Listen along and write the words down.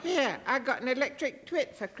Yeah, I got an electric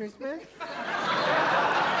twit for Christmas.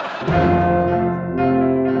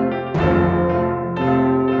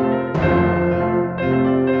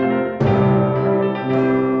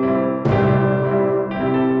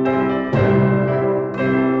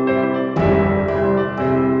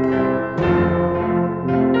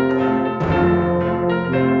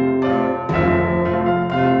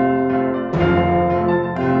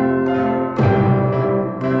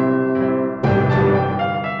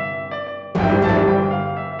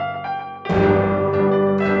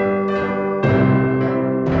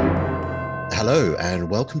 Hello and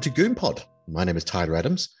welcome to Goon Pod. My name is Tyler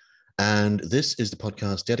Adams, and this is the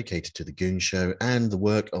podcast dedicated to the Goon Show and the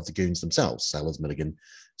work of the Goons themselves, Sellers, Milligan,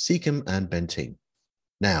 Seacombe, and Benteen.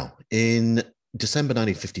 Now, in December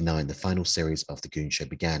 1959, the final series of the Goon Show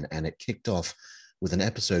began, and it kicked off with an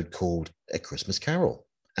episode called A Christmas Carol.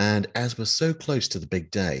 And as we're so close to the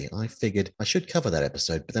big day, I figured I should cover that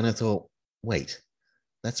episode, but then I thought, wait,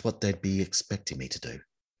 that's what they'd be expecting me to do.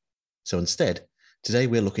 So instead, today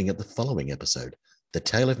we're looking at the following episode, The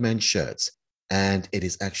Tale of Men's Shirts, and it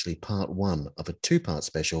is actually part one of a two-part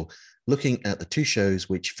special looking at the two shows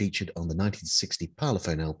which featured on the 1960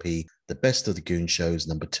 Parlophone LP, The Best of the Goon Shows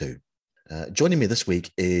number 2. Joining me this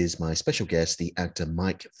week is my special guest, the actor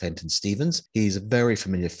Mike Fenton Stevens. He's a very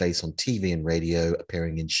familiar face on TV and radio,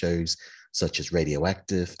 appearing in shows such as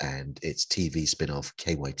Radioactive and its TV spin-off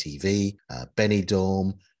KYTV, Benny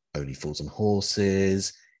Dorm, Only Fools and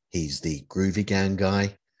Horses. He's the Groovy Gang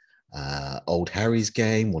guy, Old Harry's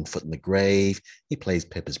Game, One Foot in the Grave. He plays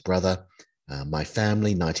Pippa's brother, My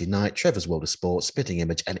Family, Nighty Night, Trevor's World of Sport, Spitting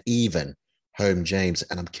Image, and even Home James.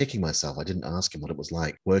 And I'm kicking myself. I didn't ask him what it was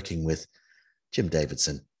like working with Jim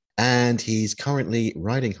Davidson. And he's currently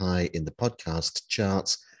riding high in the podcast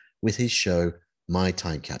charts with his show, My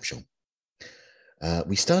Time Capsule.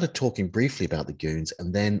 We started talking briefly about the Goons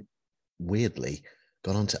and then, weirdly,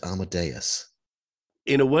 got on to Amadeus.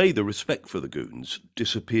 In a way, the respect for the Goons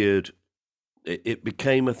disappeared. It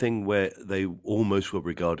became a thing where they almost were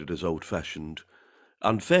regarded as old-fashioned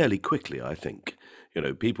unfairly quickly, I think. You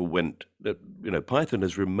know, people went, Python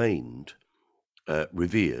has remained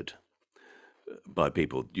revered by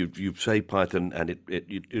people. You say Python and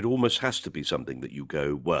it almost has to be something that you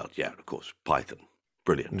go, well, yeah, of course, Python,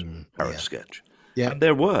 brilliant, Harris sketch. Yeah. And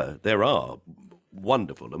there are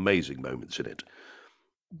wonderful, amazing moments in it.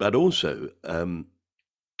 But also, I'm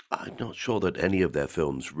not sure that any of their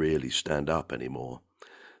films really stand up anymore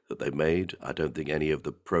that they made. I don't think any of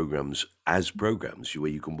the programs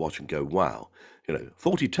where you can watch and go, wow.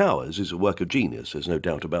 40 Towers is a work of genius. There's no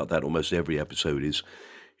doubt about that. Almost every episode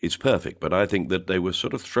is perfect. But I think that they were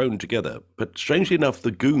sort of thrown together. But strangely enough,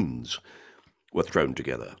 the Goons were thrown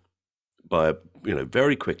together by,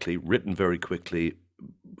 very quickly, written very quickly,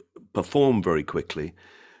 performed very quickly,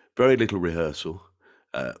 very little rehearsal.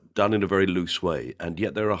 Done in a very loose way, and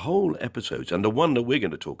yet there are whole episodes, and the one that we're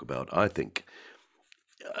going to talk about, I think,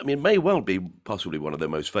 may well be possibly one of the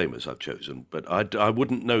most famous I've chosen, but I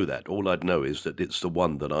wouldn't know that. All I'd know is that it's the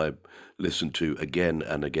one that I listened to again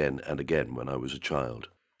and again and again when I was a child.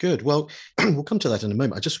 Good. Well, we'll come to that in a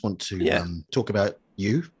moment. I just want to talk about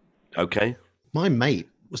you. Okay. My mate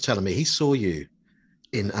was telling me he saw you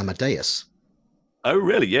in Amadeus. Oh,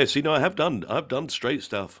 really? Yes. I have done straight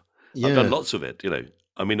stuff. Yeah. I've done lots of it,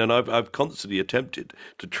 and I've constantly attempted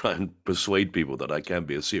to try and persuade people that I can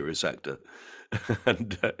be a serious actor,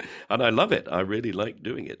 and I love it. I really like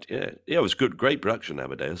doing it. Yeah, it was good, great production.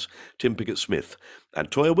 Amadeus, Tim Pickett-Smith,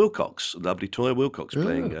 and Toyah Willcox, lovely Toyah Willcox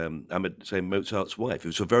playing Mozart's wife. It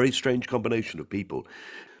was a very strange combination of people.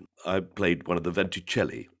 I played one of the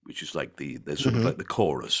Venticelli, which is like they're sort of like the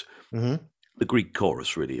chorus, the Greek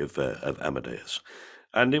chorus, really, of Amadeus.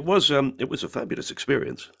 And it was a fabulous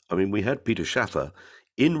experience. We had Peter Schaffer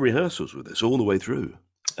in rehearsals with us all the way through,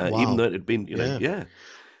 even though it had been, yeah.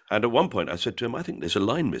 And at one point I said to him, I think there's a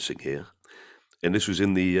line missing here. And this was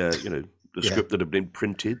in the script that had been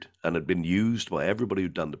printed and had been used by everybody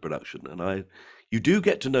who'd done the production. And you do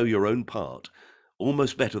get to know your own part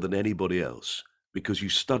almost better than anybody else, because you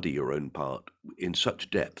study your own part in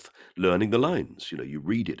such depth, learning the lines. You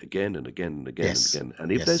read it again and again and again and again.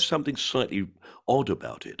 And if there's something slightly odd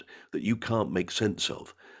about it that you can't make sense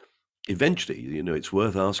of, eventually, it's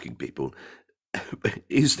worth asking people,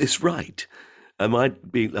 is this right? Am I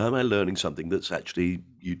learning something that's actually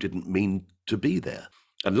you didn't mean to be there?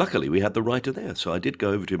 And luckily, we had the writer there. So I did go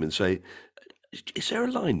over to him and say, is there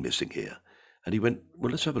a line missing here? And he went, well,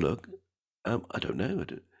 let's have a look. I don't know.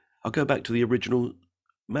 I'll go back to the original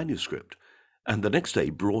manuscript. And the next day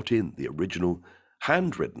brought in the original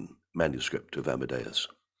handwritten manuscript of Amadeus.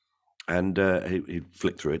 And he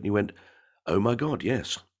flicked through it and he went, oh my God,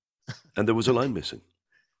 yes. and there was a line missing.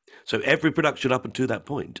 So every production up until that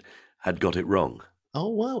point had got it wrong. Oh,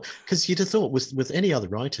 wow. Because you'd have thought with any other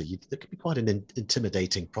writer, there could be quite an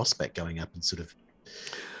intimidating prospect going up and sort of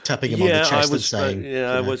tapping him on the chest and saying...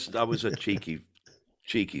 I was a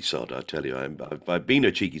cheeky sod, I tell you. I've been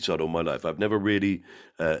a cheeky sod all my life. I've never really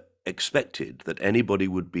expected that anybody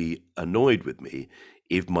would be annoyed with me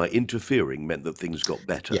if my interfering meant that things got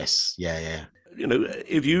better. Yes, yeah. You know,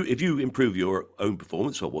 if you improve your own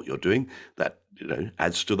performance or what you're doing, that, you know,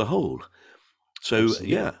 adds to the whole. So,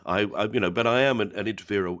 Absolutely. yeah, I but I am an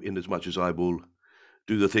interferer in as much as I will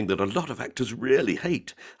do the thing that a lot of actors really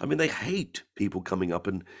hate. I mean, they hate people coming up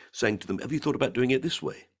and saying to them, have you thought about doing it this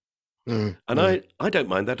way? And I don't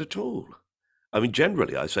mind that at all. I mean,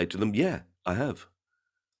 generally, I say to them, yeah, I have.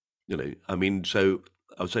 You know, I mean, so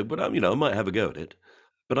I would say, but, you know, I might have a go at it,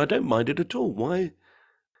 but I don't mind it at all. Why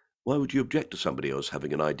would you object to somebody else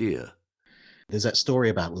having an idea? There's that story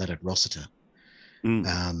about Leonard Rossiter.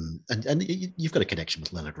 Mm. And you've got a connection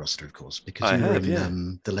with Leonard Rossiter, of course, because I you were have, in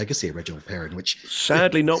yeah. The Legacy of Reginald Perrin, which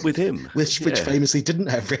Sadly not with him. which Yeah. famously didn't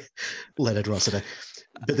have Leonard Rossiter.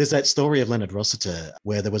 But there's that story of Leonard Rossiter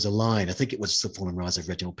where there was a line, I think it was The Fall and Rise of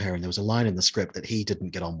Reginald Perrin, there was a line in the script that he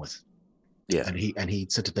didn't get on with. Yeah. And he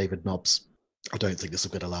said to David Nobbs, I don't think this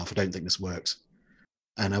will get a laugh. I don't think this works.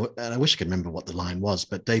 And I wish I could remember what the line was,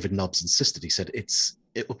 but David Nobbs insisted. He said,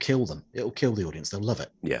 it will kill them. It will kill the audience. They'll love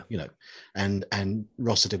it. Yeah. You know, and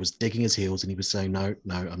Rossiter was digging his heels and he was saying, no,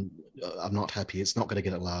 I'm not happy. It's not going to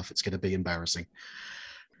get a laugh. It's going to be embarrassing.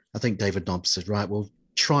 I think David Nobbs said, right, we'll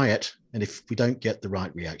try it. And if we don't get the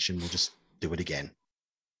right reaction, we'll just do it again.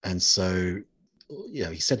 And so, you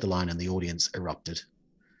know, he said the line and the audience erupted.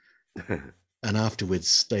 And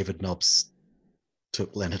afterwards, David Nobbs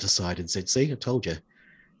took Leonard aside and said, see, I told you.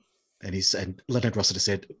 And Leonard Rossiter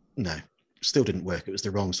said, no, still didn't work. It was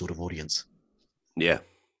the wrong sort of audience. Yeah.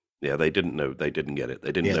 Yeah, they didn't know. They didn't get it.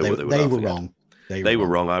 They didn't know what they were They were laughing at. wrong. They were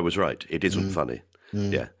wrong. I was right. It isn't funny.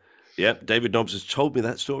 Mm. Yeah. Yeah, David Nobbs has told me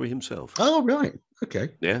that story himself. Oh, right. Okay.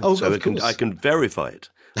 Yeah, Oh, so of course. I can verify it.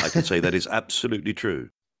 I can say that is absolutely true.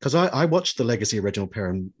 Because I watched The Legacy of Reginald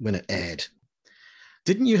Perrin when it aired.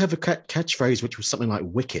 Didn't you have a catchphrase which was something like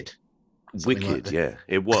wicked? Something like Wicked, that. yeah,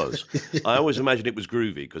 it was. I always imagined it was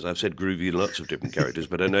groovy because I've said groovy in lots of different characters,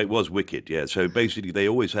 but I know it was wicked, yeah. So basically, they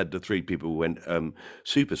always had the three people who went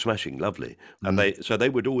super smashing, lovely, and they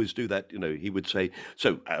would always do that. You know, he would say,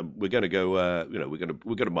 "So we're going to go, you know, we're going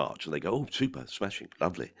to march," and they go, "Oh, super smashing,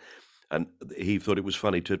 lovely," and he thought it was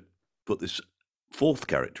funny to put this fourth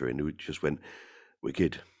character in who just went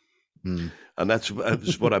wicked. Mm. And that's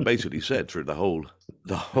what I basically said through the whole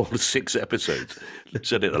 6 episodes.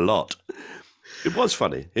 Said it a lot. It was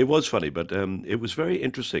funny, but it was very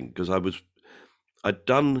interesting because I'd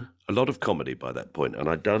done a lot of comedy by that point, and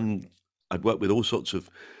I'd worked with all sorts of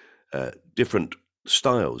different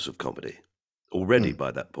styles of comedy already by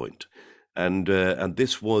that point, and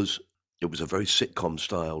it was a very sitcom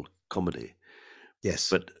style comedy. Yes.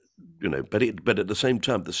 But you know, but at the same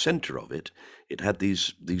time, the centre of it had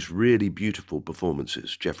these really beautiful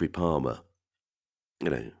performances. Jeffrey Palmer,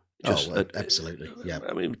 you know, just absolutely, yeah.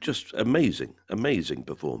 I mean, just amazing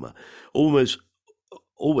performer. Always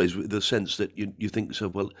with the sense that you think so.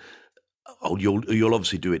 Well, you'll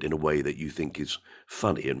obviously do it in a way that you think is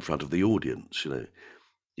funny in front of the audience. You know,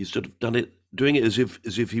 he's sort of doing it as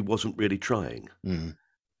if he wasn't really trying. Mm.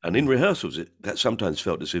 And in rehearsals, that sometimes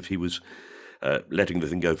felt as if he was letting the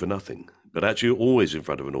thing go for nothing. But actually, always in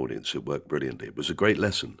front of an audience, it worked brilliantly. It was a great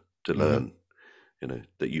lesson to learn, you know,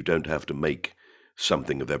 that you don't have to make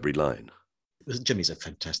something of every line. Jimmy's a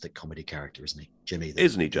fantastic comedy character, isn't he? Jimmy.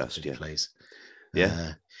 Isn't he just, yeah. Plays.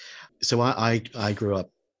 Yeah. So I grew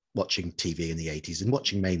up watching TV in the 80s and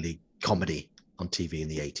watching mainly comedy on TV in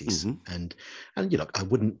the 80s. Mm-hmm. And you know,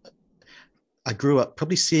 I grew up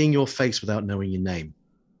probably seeing your face without knowing your name.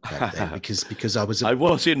 Back then, because I was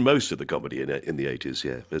in most of the comedy in the 80s.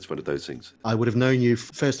 Yeah, it's one of those things. I would have known you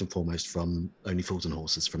first and foremost from Only Fools and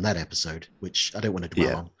Horses, from that episode, which I don't want to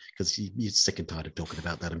dwell on because you're sick and tired of talking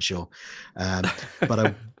about that, I'm sure.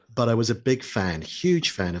 But I was a big fan, huge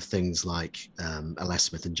fan of things like Alas,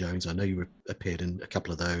 Smith and Jones. I know you appeared in a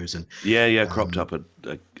couple of those, and cropped up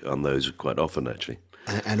on those quite often actually.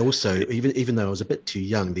 And also, even though I was a bit too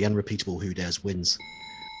young, The Unrepeatable Who Dares Wins.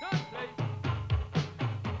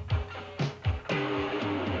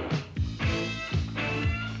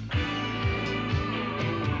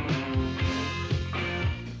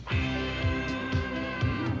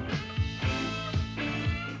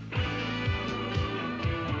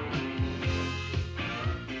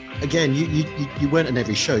 Again, you weren't in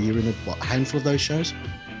every show. You were in a handful of those shows?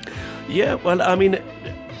 Yeah, well, I mean,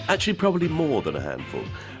 actually, probably more than a handful.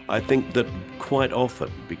 I think that quite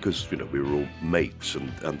often, because we were all mates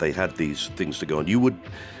and they had these things to go on, you would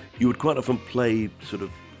quite often play sort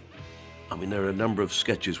of. I mean, there are a number of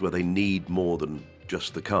sketches where they need more than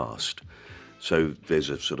just the cast. So there's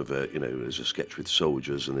a sort of there's a sketch with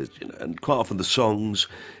soldiers, and and quite often the songs,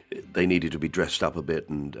 they needed to be dressed up a bit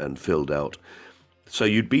and filled out. So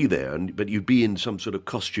you'd be there, but you'd be in some sort of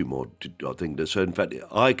costume or thing. So in fact,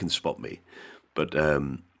 I can spot me, but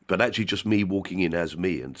actually just me walking in as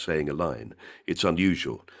me and saying a line, it's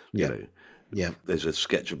unusual. Yeah. There's a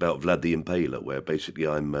sketch about Vlad the Impaler where basically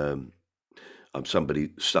I'm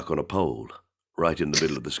somebody stuck on a pole right in the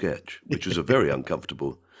middle of the sketch, which was a very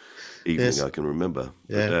uncomfortable evening. Yes. I can remember.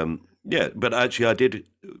 Yeah. But actually I did.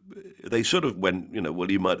 They sort of went,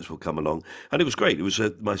 well, you might as well come along, and it was great. It was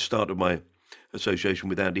my start of my association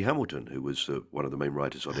with Andy Hamilton, who was one of the main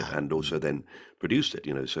writers on it, and also then produced it.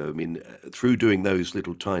 So I mean, through doing those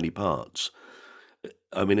little tiny parts,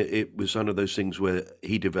 I mean, it was one of those things where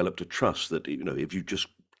he developed a trust that if you just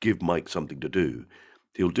give Mike something to do,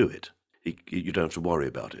 he'll do it. You don't have to worry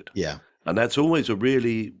about it. Yeah. And that's always a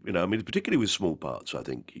really, I mean, particularly with small parts, I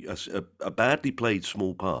think a badly played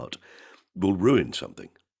small part will ruin something.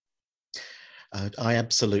 I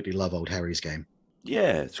absolutely love Old Harry's Game.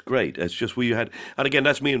 Yeah, it's great. It's just where you had, and again,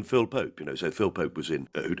 that's me and Phil Pope. So Phil Pope was in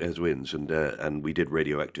Who Dares Wins, and we did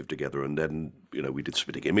Radioactive together, and then we did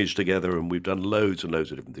Spitting Image together, and we've done loads and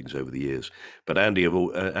loads of different things over the years. But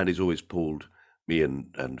Andy's always pulled me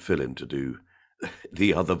and Phil in to do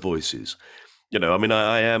the other voices. I mean,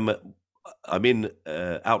 I'm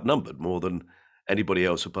outnumbered more than anybody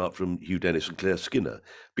else apart from Hugh Dennis and Claire Skinner,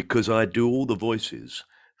 because I do all the voices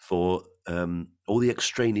for all the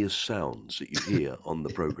extraneous sounds that you hear on the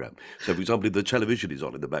program. So, for example, if the television is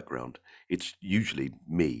on in the background, it's usually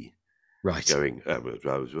me, right, going. I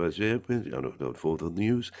was here for the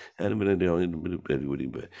news,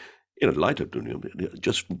 lighter,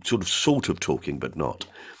 just sort of talking, but not.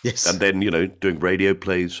 Yes, and then doing radio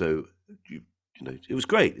plays. So it was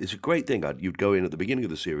great. It's a great thing. You'd go in at the beginning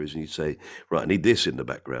of the series and you'd say, right, I need this in the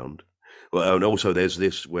background. Well, and also there's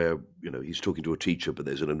this where, he's talking to a teacher, but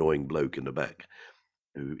there's an annoying bloke in the back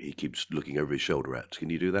who he keeps looking over his shoulder at. Can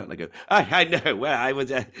you do that? And I go, I know. Well, I was,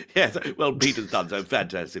 yes. Well, Peter's done so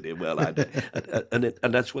fantastic. Well, and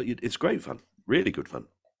that's what it's great fun. Really good fun.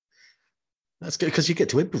 That's good because you get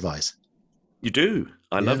to improvise. You do.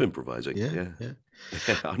 I love improvising. Yeah.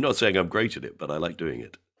 I'm not saying I'm great at it, but I like doing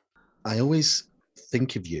it. I always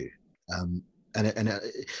think of you, and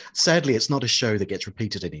sadly, it's not a show that gets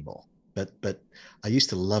repeated anymore. But I used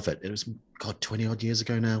to love it. It was 20 odd years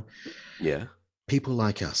ago now. Yeah. People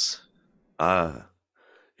Like Us.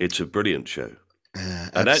 It's a brilliant show.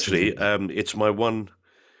 Absolutely. And actually, it's my one.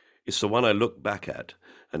 It's the one I look back at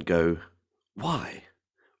and go, why?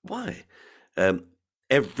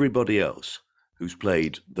 Everybody else who's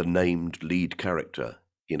played the named lead character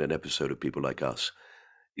in an episode of People Like Us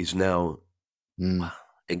is now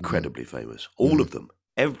incredibly famous. All of them,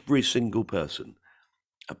 every single person,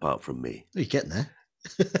 apart from me. You're getting there.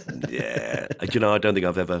 Yeah, I don't think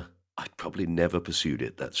I'd probably never pursued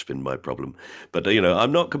it. That's been my problem. But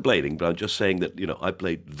I'm not complaining. But I'm just saying that I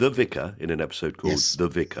played the vicar in an episode called The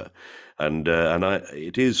Vicar, and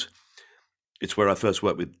it's where I first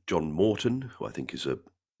worked with John Morton, who I think is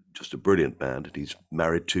just a brilliant man, and he's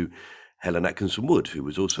married to Helen Atkinson Wood, who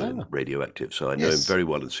was also in Radioactive. So I know him very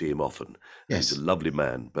well and see him often. Yes. He's a lovely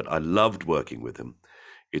man, but I loved working with him.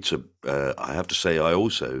 I have to say, I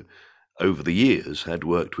also, over the years, had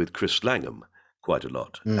worked with Chris Langham quite a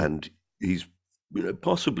lot. And he's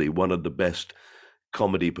possibly one of the best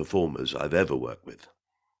comedy performers I've ever worked with.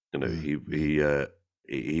 He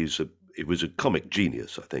was a comic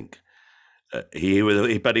genius, I think.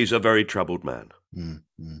 But he's a very troubled man.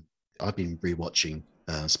 I've been rewatching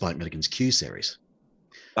Spike Milligan's Q series.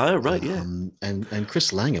 Oh, right, yeah. And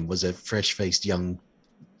Chris Langham was a fresh-faced young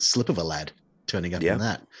slip of a lad turning up in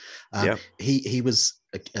that. He was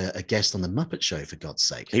a guest on the Muppet Show, for God's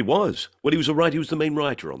sake. He was. Well, he was he was the main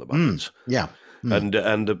writer on the Muppets. And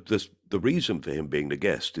the reason for him being the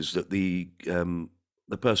guest is that the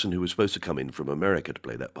person who was supposed to come in from America to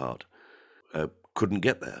play that part couldn't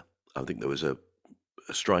get there. I think there was a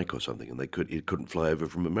strike or something, and he couldn't fly over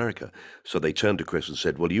from America. So they turned to Chris and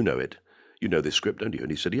said, "Well, you know it. You know this script, don't you?" And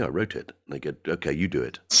he said, "Yeah, I wrote it." And they go, "Okay, you do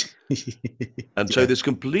it." And so this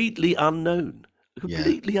completely unknown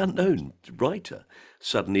writer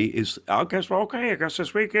suddenly is, I guess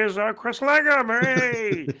this week is Chris Langham,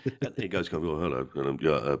 hey! And he goes, "Oh, hello,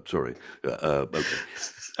 sorry, okay."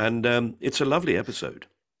 And it's a lovely episode.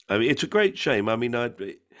 I mean, it's a great shame. I mean,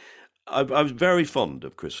 I was very fond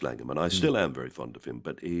of Chris Langham, and I still am very fond of him.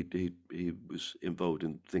 But he was involved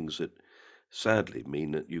in things that sadly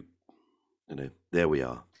mean that there we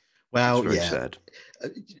are. Well, it's very yeah. sad.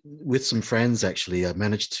 With some friends, actually, I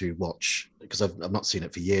managed to watch, because I've not seen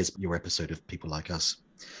it for years, your episode of People Like Us.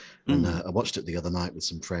 And I watched it the other night with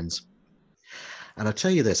some friends. And I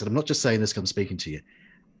tell you this, and I'm not just saying this because I'm speaking to you,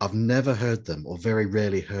 I've never heard them, or very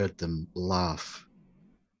rarely heard them, laugh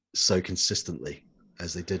so consistently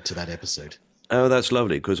as they did to that episode. Oh, that's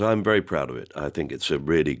lovely, because I'm very proud of it. I think it's a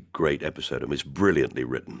really great episode, and it's brilliantly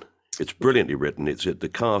written. The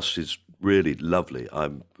cast is really lovely.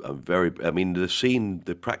 The scene,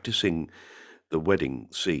 the practicing the wedding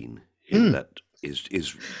scene in that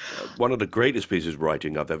is one of the greatest pieces of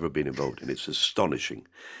writing I've ever been involved in. It's astonishing.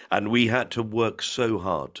 And we had to work so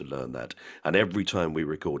hard to learn that. And every time we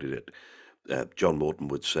recorded it, John Morton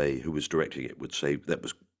would say, who was directing it, would say, that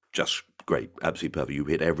was just great, absolutely perfect. You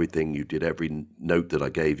hit everything, you did every note that I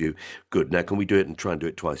gave you. Good, now can we do it and try and do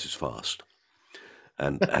it twice as fast?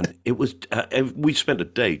 And it was, we spent a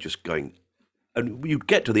day just going, and you'd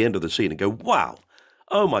get to the end of the scene and go, wow,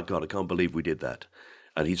 oh my God, I can't believe we did that.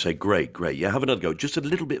 And he'd say, great, yeah, have another go, just a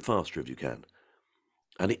little bit faster if you can.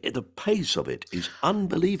 And the pace of it is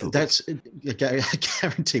unbelievable. That's, I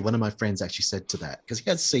guarantee one of my friends actually said to that, because he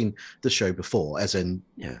had seen the show before, as in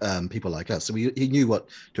People Like Us. So he knew what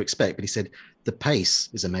to expect, but he said, the pace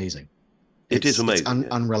is amazing. It is amazing. It's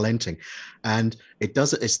unrelenting. And it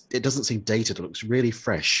doesn't seem dated. It looks really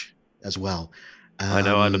fresh as well. I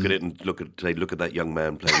know. I look at it and look at that young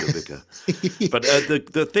man playing the vicar. But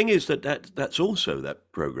the thing is that's also,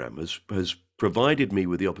 that program has provided me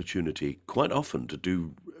with the opportunity quite often to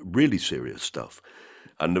do really serious stuff.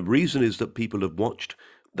 And the reason is that people have watched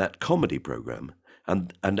that comedy program,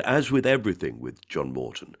 and as with everything with John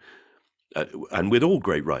Morton, and with all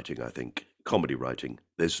great writing, I think, comedy writing,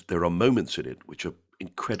 there are moments in it which are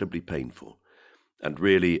incredibly painful and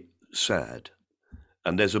really sad.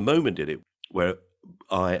 And there's a moment in it where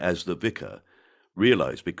I, as the vicar,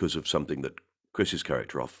 realise, because of something that Chris's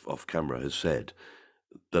character off camera has said,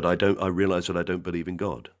 that I realise that I don't believe in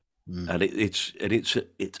God. And it's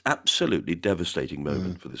absolutely devastating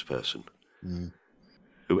moment for this person,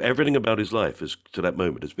 who everything about his life to that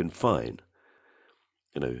moment has been fine,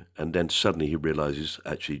 and then suddenly he realises,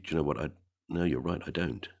 actually, do you know what? No, you're right, I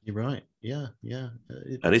don't. You're right. Yeah.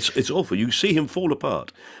 And it's awful. You see him fall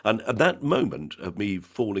apart, and that moment of me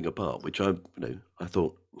falling apart, which I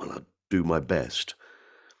thought, well, I'll do my best,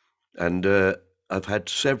 and I've had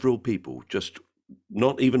several people just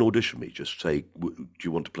not even audition me, just say, do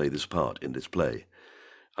you want to play this part in this play?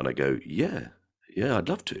 And I go, yeah, I'd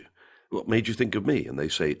love to. What made you think of me? And they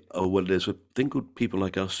say, oh, well, there's a thing called People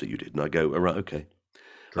Like Us that you did. And I go, all right, okay.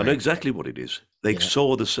 Great. I know exactly what it is. They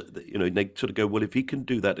saw they sort of go, well, if he can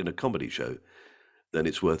do that in a comedy show, then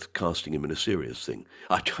it's worth casting him in a serious thing.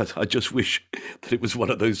 I just wish that it was one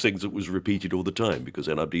of those things that was repeated all the time, because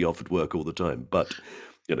then I'd be offered work all the time. But,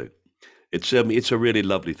 it's a really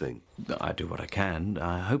lovely thing. I do what I can.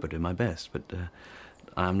 I hope I do my best, but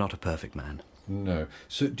I'm not a perfect man. No.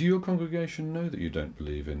 So do your congregation know that you don't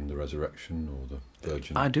believe in the resurrection or the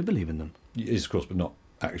Virgin? I do believe in them. Yes, of course, but not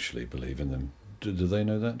actually believe in them. Do they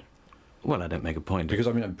know that? Well, I don't make a point. Because,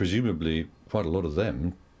 presumably quite a lot of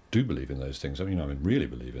them do believe in those things. Really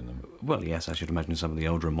believe in them. Well, yes, I should imagine some of the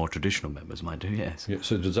older and more traditional members might do, yes. Yeah,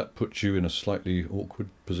 so does that put you in a slightly awkward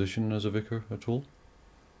position as a vicar at all?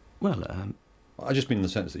 Well, I just mean in the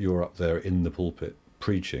sense that you're up there in the pulpit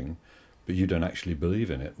preaching, but you don't actually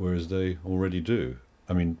believe in it, whereas they already do.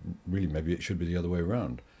 Really, maybe it should be the other way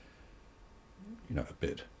around. A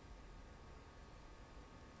bit.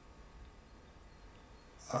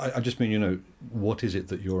 I just mean, what is it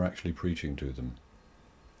that you're actually preaching to them?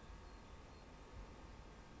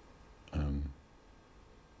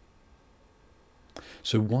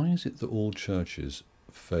 So why is it that all churches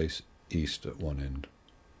face east at one end?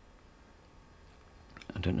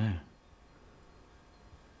 I don't know.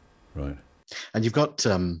 Right. And you've got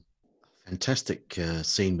fantastic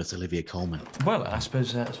scene with Olivia Colman. Well, I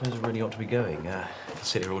suppose I really ought to be going.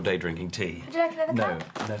 Sit here all day drinking tea. Would you like another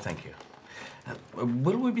cup? No, thank you.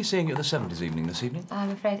 Will we be seeing you at the 70s evening this evening?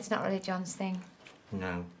 I'm afraid it's not really John's thing.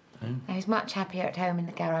 No. No, he's much happier at home in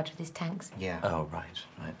the garage with his tanks. Yeah. Oh,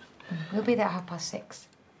 right. We'll be there at 6:30.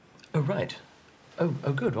 Oh, right. Oh,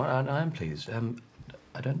 good. Well, I am pleased.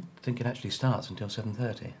 I don't think it actually starts until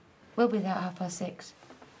 7:30. We'll be there at 6:30.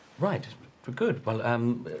 Right. Good. Well,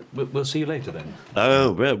 we'll see you later then.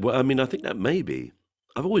 Oh, well, I think that may be.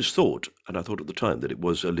 I've always thought, and I thought at the time, that it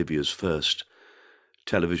was Olivia's first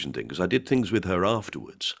television thing, because I did things with her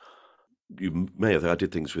afterwards. you may have. I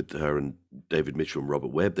did things with her and David Mitchell and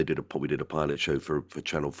Robert Webb. We did a pilot show for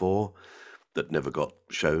Channel 4 that never got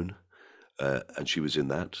shown, and she was in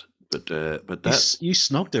that. But that You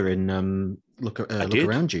snogged her in Look did.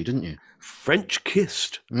 Around You, didn't you? French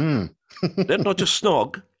kissed. Mm. Let's not just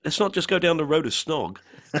snog. Let's not just go down the road of snog.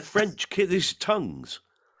 French kiss these tongues.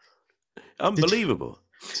 Unbelievable.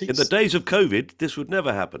 In the days of COVID, this would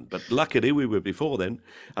never happen. But luckily, we were before then,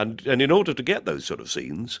 and in order to get those sort of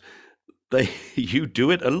scenes, you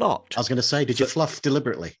do it a lot. I was going to say, did you fluff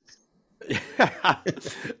deliberately?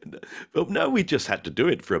 Well, no, we just had to do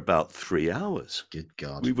it for about 3 hours. Good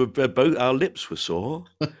God. We were both, our lips were sore.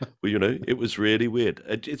 It was really weird.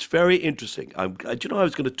 It's very interesting. I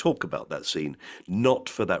was going to talk about that scene, not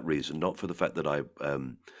for that reason, not for the fact that I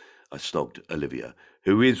snogged Olivia,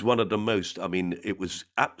 who is one of the most. I mean, it was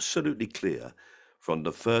absolutely clear from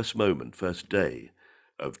the first day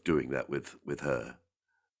of doing that with her,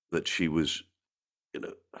 that she was,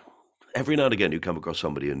 every now and again you come across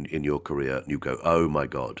somebody in your career and you go, oh my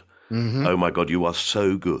God, oh my God, you are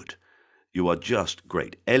so good. You are just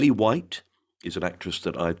great. Ellie White is an actress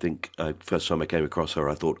that I think, first time I came across her,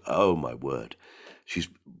 I thought, oh my word, she's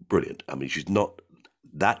brilliant. I mean, she's not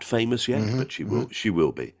that famous yet, but she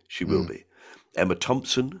will be. Emma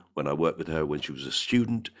Thompson, when I worked with her when she was a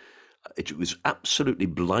student, it was absolutely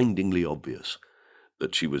blindingly obvious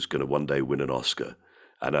that she was going to one day win an Oscar.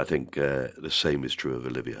 And I think the same is true of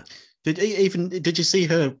Olivia. Did you see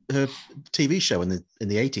her TV show in the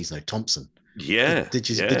 80s though, Thompson? Yeah. Did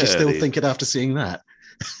you still think it after seeing that?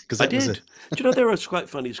 I did. Do you know there are quite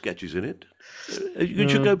funny sketches in it? You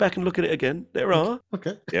should go back and look at it again. There are.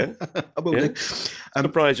 Okay. Yeah. I will do.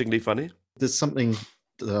 Surprisingly funny. There's something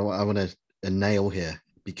that I want to nail here,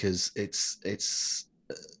 because it's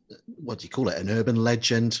what do you call it? An urban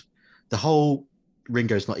legend. The whole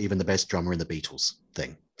Ringo's not even the best drummer in the Beatles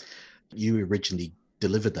thing. You originally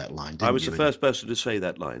delivered that line, didn't you? I was the first person to say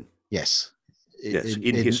that line. Yes. Yes,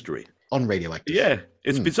 in history. On Radioactive. Yeah,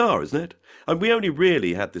 it's bizarre, isn't it? And we only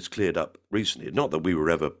really had this cleared up recently. Not that we were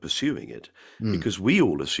ever pursuing it, because we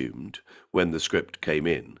all assumed when the script came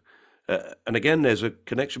in. And again, there's a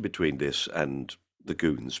connection between this and the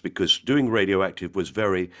Goons, because doing Radioactive was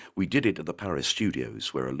we did it at the Paris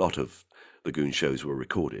studios where a lot of the Goon shows were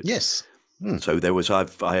recorded. Yes. So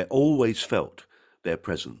I always felt their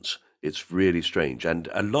presence. It's really strange. And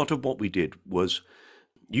a lot of what we did was,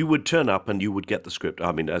 you would turn up and you would get the script.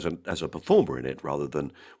 I mean, as a performer in it, rather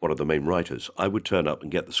than one of the main writers, I would turn up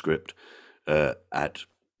and get the script at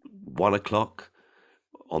 1 o'clock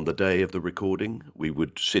on the day of the recording. We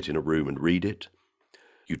would sit in a room and read it.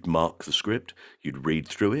 You'd mark the script. You'd read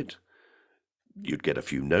through it. You'd get a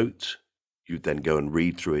few notes. You'd then go and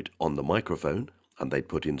read through it on the microphone, and they'd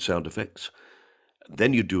put in sound effects.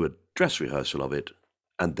 Then you'd do a dress rehearsal of it,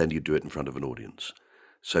 and then you'd do it in front of an audience.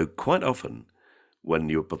 So quite often, when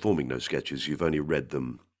you're performing those sketches, you've only read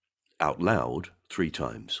them out loud 3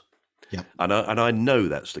 times. Yeah. And I know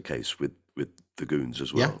that's the case with the Goons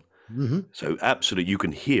as well. Yeah. Mm-hmm. So absolutely, you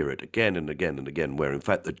can hear it again and again and again, where in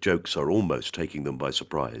fact the jokes are almost taking them by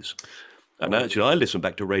surprise. And actually, I listen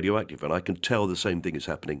back to Radioactive, and I can tell the same thing is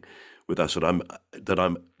happening with us, that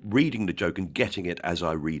I'm reading the joke and getting it as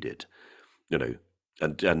I read it, and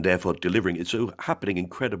therefore delivering it. So happening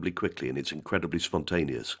incredibly quickly, and it's incredibly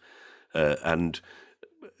spontaneous. And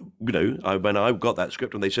when I got that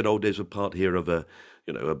script and they said, "Oh, there's a part here of a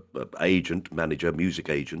agent, manager, music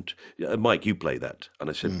agent. Mike, you play that." And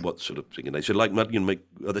I said, "What sort of thing?" And they said, "Like,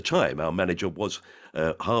 at the time, our manager was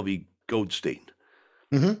Harvey Goldstein,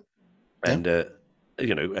 and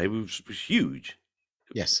he was huge."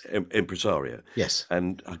 Yes. Impresario. Yes.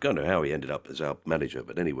 And I don't know how he ended up as our manager,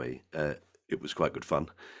 but anyway, it was quite good fun.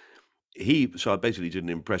 So I basically did an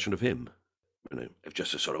impression of him.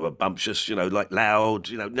 Just a sort of a bumptious, like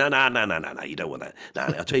loud, no, you don't want that. No,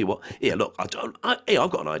 I'll tell you what. Here, look, I've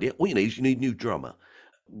got an idea. All you need is a new drummer.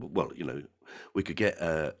 Well, we could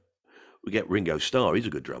get Ringo Starr. He's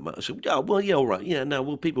a good drummer. I said, oh, well, yeah, all right. Yeah, no,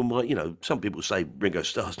 well, people might, some people say Ringo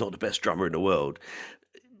Starr's not the best drummer in the world.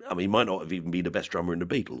 I mean, he might not have even been the best drummer in the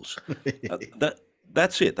Beatles.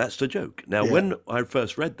 That's it. That's the joke. Now, when I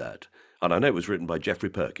first read that, and I know it was written by Jeffrey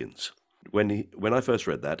Perkins, when I first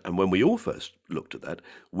read that, and when we all first looked at that,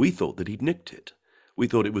 we thought that he'd nicked it. We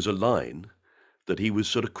thought it was a line that he was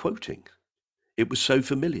sort of quoting. It was so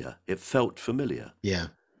familiar. It felt familiar. Yeah.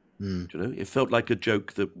 Mm. It felt like a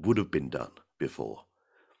joke that would have been done before.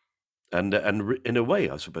 And in a way,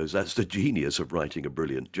 I suppose that's the genius of writing a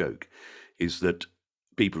brilliant joke, is that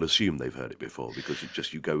people assume they've heard it before, because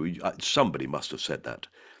somebody must have said that.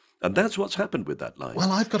 And that's what's happened with that line.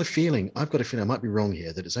 Well, I've got a feeling, I might be wrong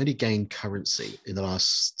here, that it's only gained currency in the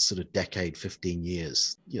last sort of decade, 15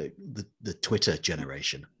 years, the Twitter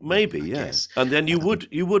generation. Maybe, I yeah. guess. And then you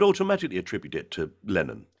would automatically attribute it to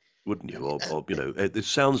Lennon, wouldn't you? Or it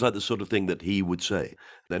sounds like the sort of thing that he would say.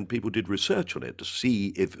 Then people did research on it to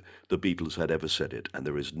see if the Beatles had ever said it, and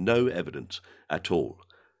there is no evidence at all.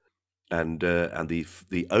 And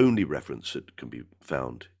the only reference that can be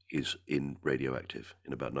found is in Radioactive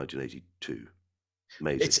in about 1982.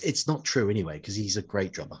 Amazing. It's not true anyway, because he's a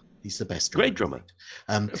great drummer. He's the best drummer. Great drummer.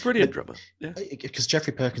 A brilliant drummer. Yeah. Because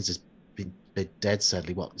Jeffrey Perkins has been dead,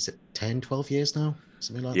 sadly, what, is it 10, 12 years now?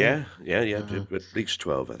 Something like that? Yeah. At least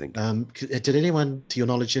 12, I think. Did anyone, to your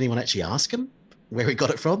knowledge, actually ask him where he got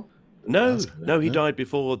it from? No, he died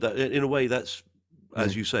before that. In a way, that's,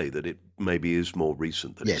 as you say, that it maybe is more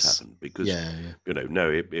recent that it's happened. Because,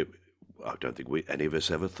 I don't think any of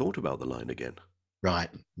us ever thought about the line again.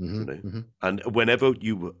 Right. Mm-hmm. And whenever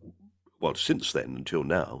since then until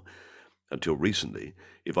now, until recently,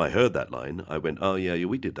 if I heard that line, I went, oh, yeah,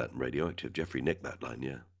 we did that in Radioactive. Jeffrey nicked that line,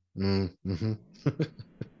 yeah. Mm-hmm.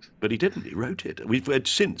 But he didn't. He wrote it. We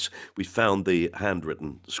found the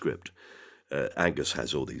handwritten script. Angus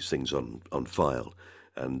has all these things on file,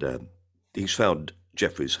 and he's found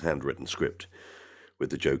Jeffrey's handwritten script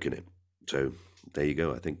with the joke in it. So there you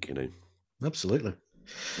go. I think, Absolutely.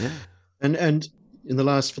 Yeah. And for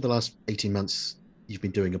the last 18 months, you've been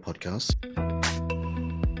doing a podcast.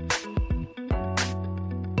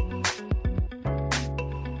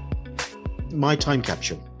 My Time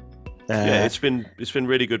Capsule. Yeah, it's been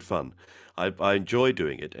really good fun. I enjoy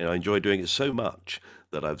doing it, and I enjoy doing it so much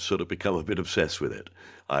that I've sort of become a bit obsessed with it.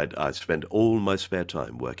 I spend all my spare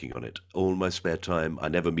time working on it. All my spare time, I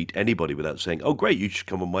never meet anybody without saying, "Oh, great, you should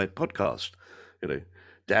come on my podcast."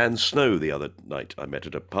 Dan Snow the other night I met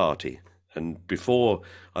at a party, and before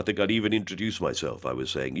I think I'd even introduced myself, I was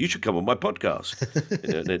saying, "You should come on my podcast."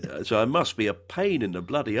 So I must be a pain in the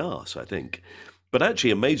bloody arse, I think. But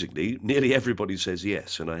actually, amazingly, nearly everybody says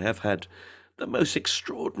yes, and I have had the most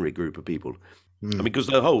extraordinary group of people. I mean, because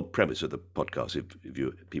the whole premise of the podcast, if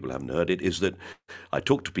people haven't heard it, is that I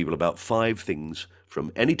talk to people about 5 things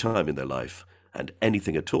from any time in their life, and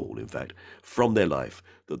anything at all, in fact, from their life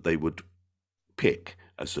that they would pick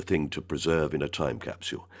as the thing to preserve in a time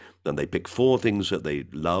capsule. Then they pick 4 things that they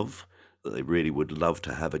love, that they really would love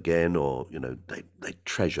to have again, or, they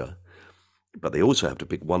treasure. But they also have to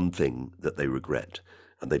pick 1 thing that they regret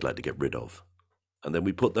and they'd like to get rid of. And then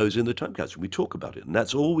we put those in the time capsule. We talk about it, and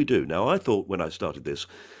that's all we do. Now, I thought when I started this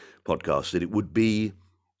podcast that it would be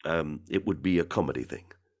a comedy thing,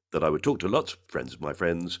 that I would talk to lots of my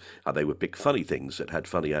friends, and they would pick funny things that had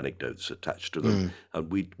funny anecdotes attached to them,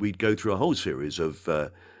 and we'd go through a whole series of.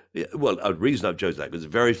 A reason I've chosen that because a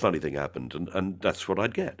very funny thing happened, and that's what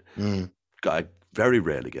I'd get. I very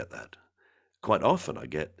rarely get that. Quite often, I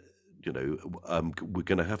get. We're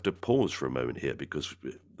going to have to pause for a moment here because,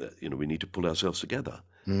 we need to pull ourselves together.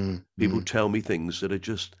 People tell me things that are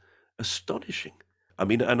just astonishing. I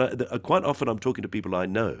mean, and quite often I'm talking to people I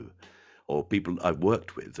know or people I've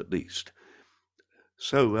worked with at least.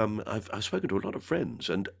 So I've spoken to a lot of friends,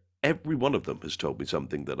 and every one of them has told me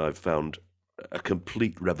something that I've found a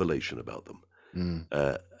complete revelation about them.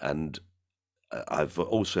 And I've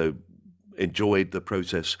also enjoyed the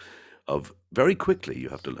process of very quickly, you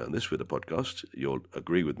have to learn this with a podcast, you'll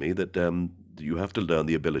agree with me, that you have to learn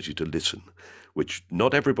the ability to listen, which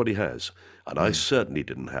not everybody has. And I certainly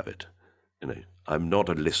didn't have it. I'm not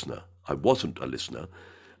a listener. I wasn't a listener.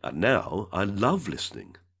 And now I love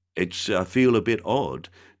listening. I feel a bit odd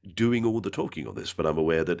doing all the talking on this, but I'm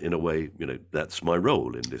aware that in a way, that's my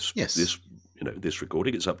role in this. Yes. This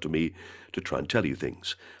recording. It's up to me to try and tell you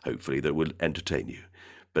things, hopefully, that will entertain you.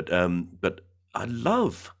 But I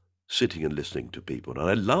love sitting and listening to people, and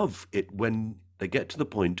I love it when they get to the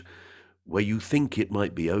point where you think it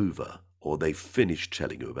might be over or they've finished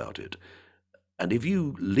telling you about it. And if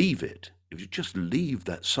you just leave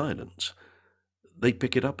that silence, they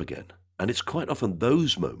pick it up again. And it's quite often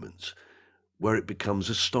those moments where it becomes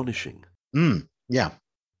astonishing. Yeah.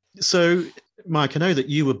 So, Mike, I know that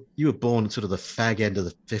you were born sort of the fag end of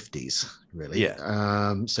the 50s, really.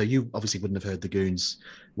 Yeah. So you obviously wouldn't have heard the Goons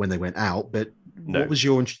when they went out, but No. What was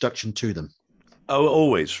your introduction to them? Oh,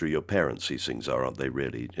 always through your parents, these things are, aren't they,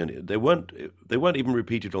 really? And they weren't even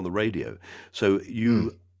repeated on the radio. So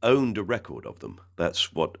you owned a record of them.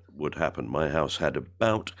 That's what would happen. My house had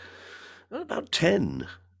about 10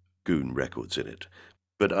 Goon records in it.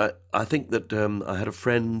 But I think that I had a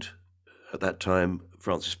friend at that time,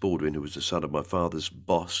 Francis Baldwin, who was the son of my father's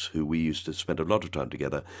boss, who we used to spend a lot of time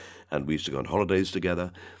together, and we used to go on holidays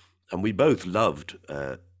together. And we both loved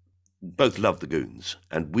both loved the Goons,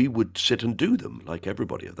 and we would sit and do them like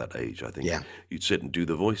everybody of that age, I think. Yeah. You'd sit and do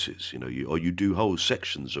the voices, or you do whole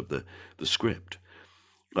sections of the script.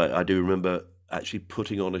 I do remember actually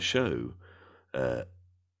putting on a show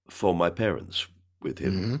for my parents with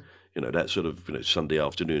him. That sort of Sunday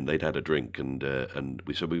afternoon, they'd had a drink, and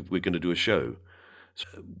we said we're going to do a show. So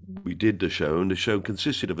we did the show, and the show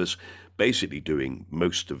consisted of us basically doing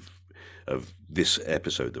most of this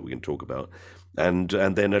episode that we can talk about, and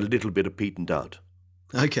then a little bit of Pete and Dud.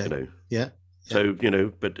 Okay. Yeah. So,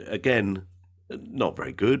 but again, not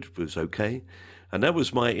very good. It was okay. And that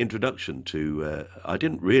was my introduction to, I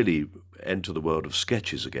didn't really enter the world of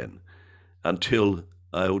sketches again until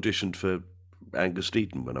I auditioned for Angus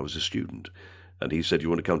Deaton when I was a student. And he said, you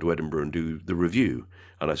want to come to Edinburgh and do the review?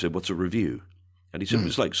 And I said, what's a review? And he said,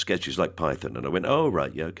 it's like sketches like Python. And I went, oh,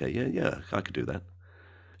 right, yeah, okay, yeah, I could do that.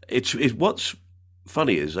 It's what's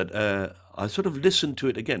funny is that I sort of listened to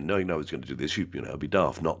it again, knowing I was going to do this. I'd be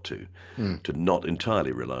daft not to not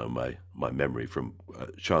entirely rely on my memory from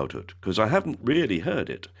childhood, because I haven't really heard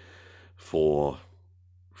it for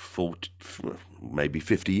maybe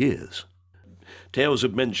 50 years. Tales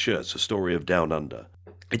of Men's Shirts, A Story of Down Under.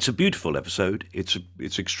 It's a beautiful episode. It's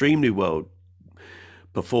extremely well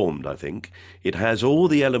performed, I think. It has all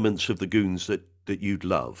the elements of the Goons that you'd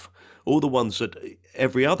love. All the ones that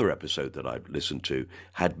every other episode that I've listened to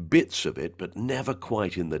had bits of it, but never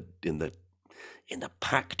quite in the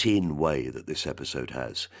packed in way that this episode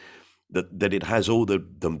has. That it has all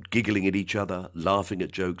them giggling at each other, laughing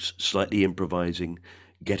at jokes, slightly improvising,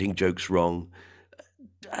 getting jokes wrong,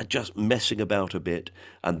 just messing about a bit,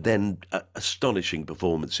 and then astonishing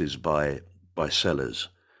performances by Sellers.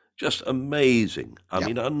 Just amazing. I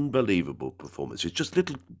mean, unbelievable performances. Just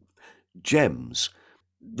little gems.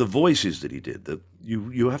 The voices that he did, that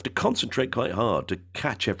you have to concentrate quite hard to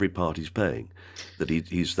catch every part he's playing, that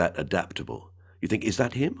he's that adaptable. You think, is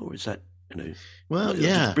that him, or is that, Well,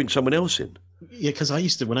 yeah. Bring someone else in. Yeah, because I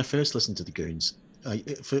used to, when I first listened to the Goons,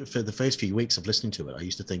 for the first few weeks of listening to it, I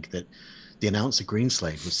used to think that the announcer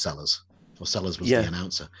Greenslade was Sellers, or Sellers was the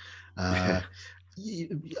announcer.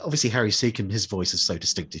 Obviously, Harry Seacombe, his voice is so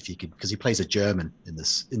distinctive. Because he plays a German in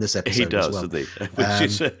this episode. He does, as well. doesn't he?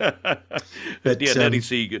 But Neddy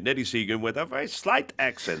Seagan with a very slight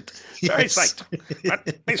accent, very slight.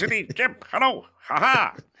 But basically, Jim, hello,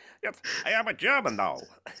 haha. Yes, I am a German now.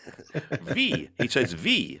 We, he says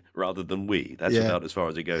we rather than we. That's about as far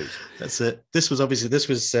as it goes. That's it. This was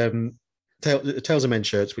Tales of Men's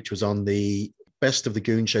Shirts, which was on the Best of the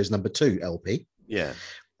Goon Shows #2 LP. Yeah.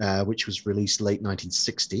 Which was released late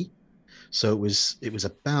 1960. So it was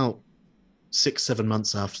about 6-7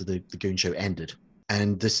 months after the Goon Show ended.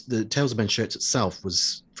 And the Tales of Men's Shirts itself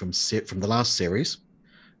was from the last series,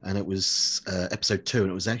 and it was episode 2,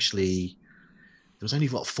 and it was actually, there was only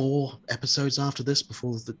 4 episodes after this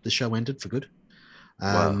before the show ended for good.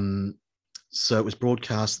 Wow. So it was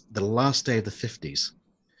broadcast the last day of the 50s,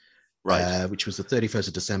 right? Which was the 31st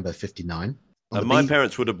of December 59. And my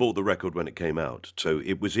parents would have bought the record when it came out, so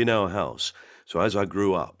it was in our house. So as I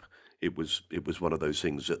grew up, it was one of those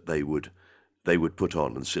things that they would put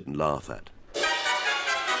on and sit and laugh at.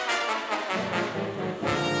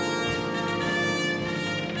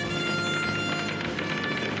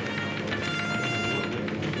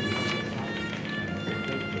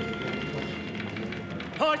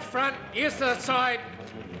 Port front, east to the side.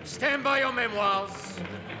 Stand by your memoirs.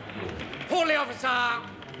 Holy officer.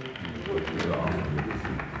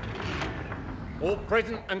 All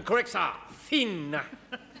present and correct, sir. Thin.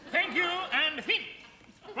 Thank you, and thin.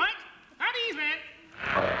 Right? At ease, man.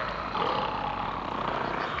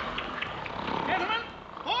 Gentlemen,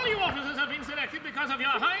 all you officers have been selected because of your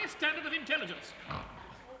high standard of intelligence.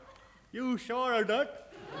 You sure are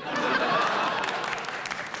that?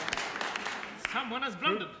 Someone has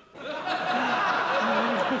blundered.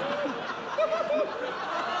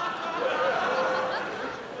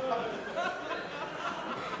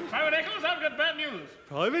 Private Eccles, I've got bad news.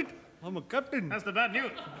 Private? I'm a captain. That's the bad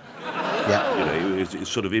news. Yeah. It's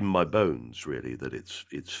sort of in my bones, really, that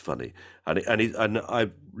it's funny, and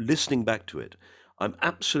I'm listening back to it. I'm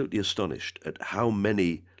absolutely astonished at how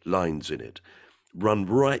many lines in it run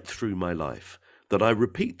right through my life, that I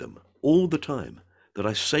repeat them all the time, that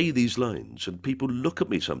I say these lines, and people look at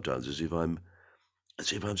me sometimes as if I'm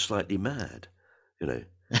slightly mad,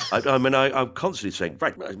 I'm constantly saying,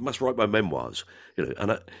 right, I must write my memoirs,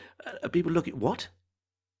 and people look at what?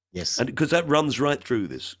 Yes. And because that runs right through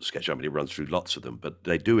this sketch. I mean, it runs through lots of them, but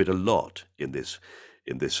they do it a lot in this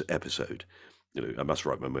episode. I must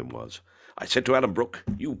write my memoirs. I said to Alan Brooke,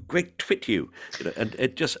 "You great twit, you," and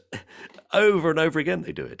it just over and over again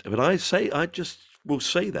they do it. But I just will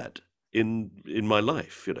say that in my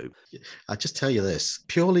life. I'll just tell you this,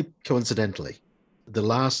 purely coincidentally, the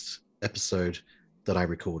last episode that I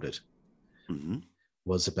recorded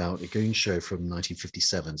was about a Goon show from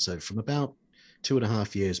 1957. So from about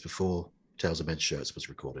 2.5 years before Tales of Men's Shirts was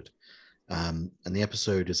recorded. And the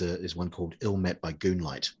episode is one called Ill Met by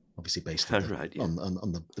Goonlight, obviously based on,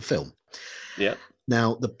 on the film. Yeah.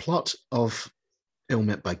 Now, the plot of Ill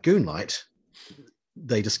Met by Goonlight,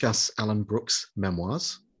 they discuss Alan Brooks'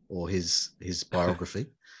 memoirs or his biography.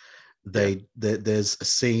 There's a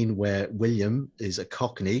scene where William is a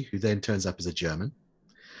Cockney who then turns up as a German.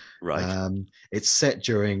 Right. It's set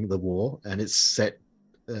during the war, and it's set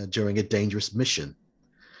during a dangerous mission.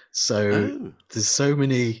 So there's so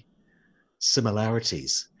many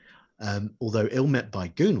similarities. Although Ill Met by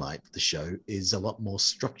Goonlight, the show, is a lot more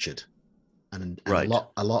structured and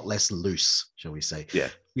a lot less loose, shall we say? Yeah.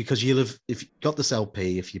 Because if you got this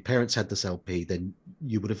LP, if your parents had this LP, then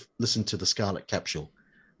you would have listened to the Scarlet Capsule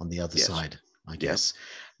on the other side, I guess.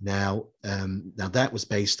 Now that was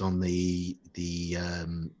based on the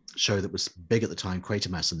show that was big at the time,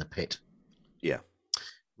 Quatermass and the Pit. Yeah.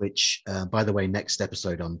 Which, by the way, next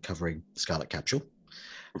episode I'm covering Scarlet Capsule.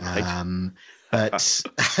 Right. But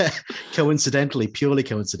purely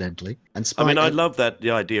coincidentally, and Spike, I love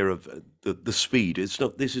the idea of the speed.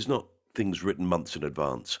 This is not things written months in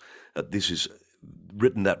advance. This is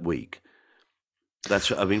written that week.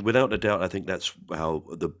 Without a doubt, I think that's how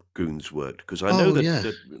the Goons worked. Because I know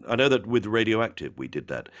I know that with Radioactive we did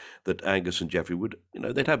that. That Angus and Jeffrey would,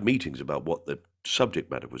 they'd have meetings about what the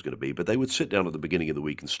subject matter was going to be, but they would sit down at the beginning of the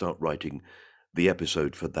week and start writing the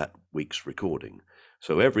episode for that week's recording.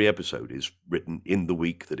 So every episode is written in the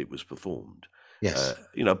week that it was performed. Yes.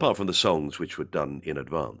 Apart from the songs which were done in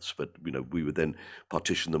advance, but we would then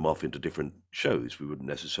partition them off into different shows. We wouldn't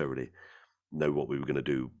necessarily know what we were going to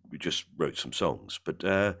do. We just wrote some songs. But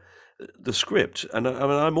the script, and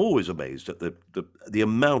I'm always amazed at the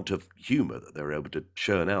amount of humour that they're able to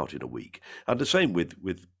churn out in a week. And the same with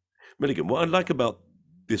Milligan. What I like about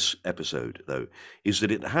this episode, though, is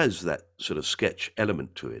that it has that sort of sketch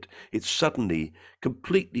element to it. It suddenly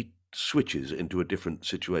completely switches into a different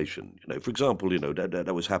situation. For example,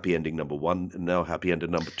 that was happy ending number 1 and now happy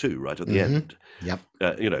ending number 2 right at the end. Yep.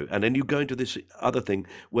 And then you go into this other thing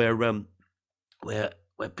where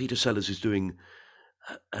Peter Sellers is doing.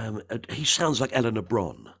 He sounds like Eleanor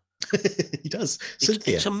Bron. He does.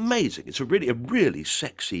 It's amazing. It's a really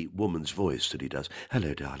sexy woman's voice that he does.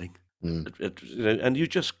 Hello, darling. And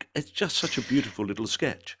it's just such a beautiful little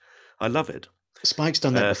sketch. I love it. Spike's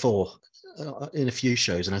done that before in a few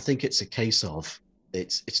shows, and I think it's a case of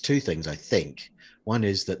it's two things. I think one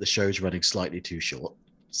is that the show's running slightly too short,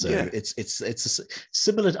 so it's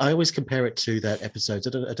similar. I always compare it to that episode. I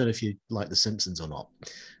don't know if you like The Simpsons or not,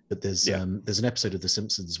 but there's an episode of The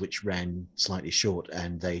Simpsons which ran slightly short,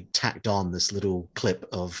 and they tacked on this little clip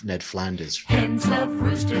of Ned Flanders. Hens love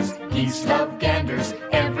roosters, geese love ganders,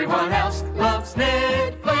 everyone else loves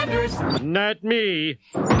Ned Flanders. Not me.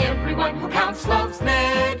 Everyone who counts loves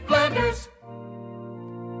Ned Flanders.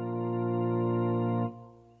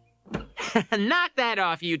 Knock that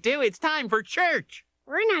off, you two. It's time for church.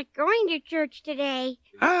 We're not going to church today.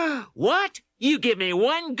 What? You give me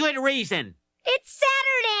one good reason. It's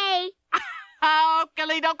Saturday.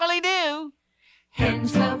 Okily-dokily-do.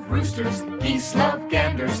 Hens love roosters, geese love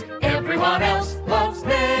ganders, everyone else loves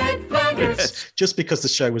Ned Flanders. Yes. Just because the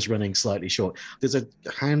show was running slightly short. There's a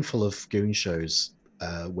handful of Goon shows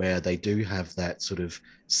where they do have that sort of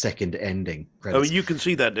second ending credits. You can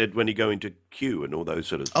see that when you go into Q and all those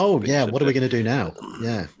sort of things. What are we going to do now?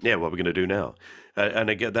 Yeah, what are we going to do now? And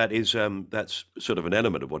again, that's sort of an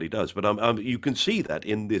element of what he does. But you can see that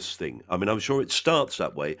in this thing. I'm sure it starts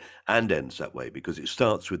that way and ends that way, because it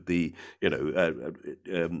starts with the,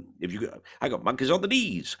 I got monkeys on the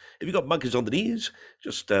knees. If you got monkeys on the knees,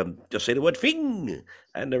 just say the word "fing,"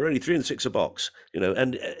 and they're only 3 and 6 a box.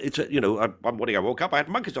 And it's one morning I woke up, I had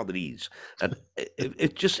monkeys on the knees, and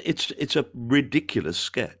it's a ridiculous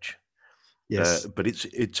sketch. Yes. But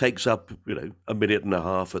it takes up 1.5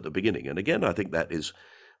 minutes at the beginning, and again I think that is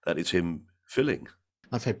him filling.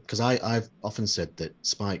 I've often said that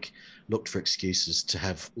Spike looked for excuses to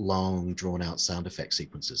have long drawn out sound effect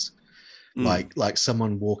sequences, like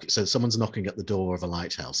someone walking. So someone's knocking at the door of a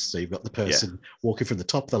lighthouse. So you've got the person walking from the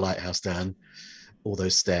top of the lighthouse down all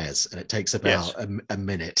those stairs, and it takes about a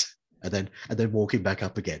minute, and then walking back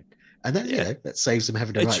up again. And then, that saves them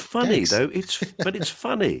having to write. It's funny, gags. though. But it's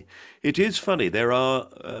funny. It is funny. There are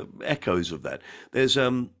echoes of that. There's,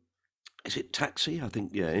 is it Taxi? I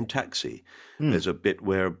think, in Taxi, there's a bit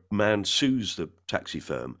where a man sues the taxi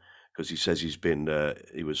firm because he says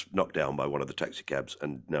he was knocked down by one of the taxi cabs,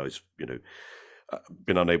 and now he's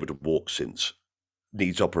been unable to walk since.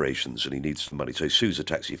 Needs operations, and he needs some money, so he sues a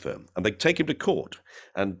taxi firm, and they take him to court.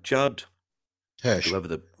 And Judd Hirsch,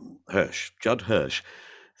 Judd Hirsch,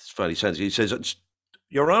 it's funny, he says,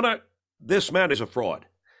 Your Honor, this man is a fraud.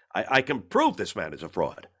 I can prove this man is a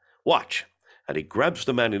fraud. Watch. And he grabs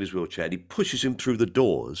the man in his wheelchair and he pushes him through the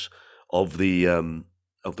doors of the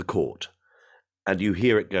court. And you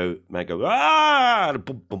hear it go, man go, ah!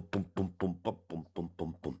 Boom, boom, boom, boom, boom, boom, boom, boom,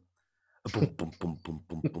 boom, boom. Boom, boom, boom, boom,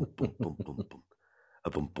 boom, boom, boom, boom, boom, boom.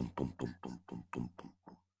 Boom, boom, boom, boom, boom, boom, boom, boom, boom.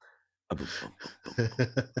 Boom, boom, boom, boom,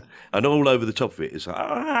 boom. And all over the top of it is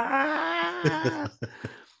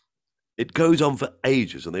it goes on for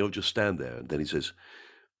ages, and they all just stand there. And then he says,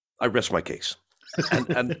 I rest my case.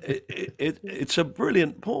 And it's a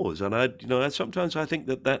brilliant pause. And sometimes I think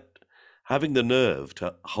that having the nerve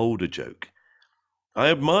to hold a joke, I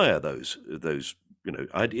admire those.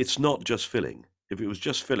 It's not just filling. If it was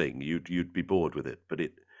just filling, you'd be bored with it. But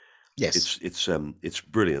it's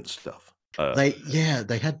brilliant stuff. They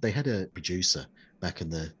had a producer back in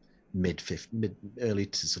the early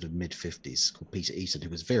to sort of mid 50s called Peter Eaton, who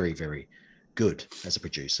was very, very good as a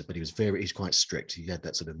producer, but he's quite strict. He had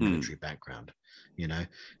that sort of military background, and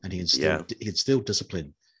he instilled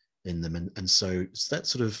discipline in them, and so that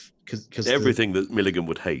sort of because everything that Milligan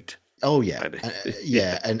would hate. Oh yeah,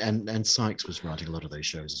 and Sykes was writing a lot of those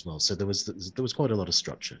shows as well. So there was quite a lot of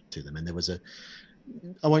structure to them, and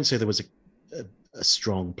I won't say there was a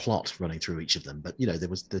strong plot running through each of them, but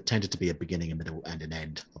there tended to be a beginning, a middle, and an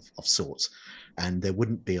end of sorts, and there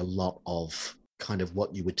wouldn't be a lot of kind of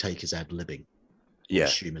what you would take as ad-libbing,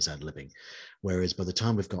 assume as ad-libbing. Whereas by the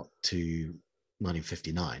time we've got to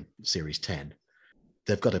 1959, Series 10,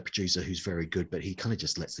 they've got a producer who's very good, but he kind of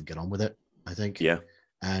just lets them get on with it, I think. Yeah.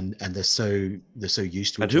 And they're so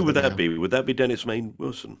used to it. And who would that be? Would that be Dennis Main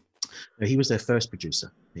Wilson? No, he was their first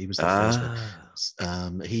producer. He was their first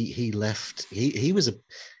one. He left. He was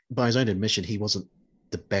by his own admission, he wasn't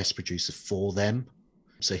the best producer for them.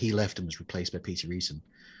 So he left and was replaced by Peter Eaton.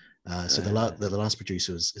 So the last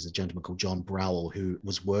producer is a gentleman called John Browell, who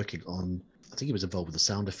was working on, I think he was involved with the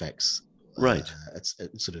sound effects. Right.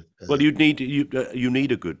 Well, you need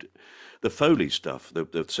a good, the Foley stuff,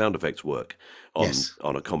 the sound effects work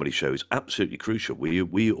on a comedy show is absolutely crucial.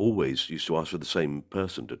 We always used to ask for the same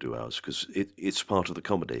person to do ours because it's part of the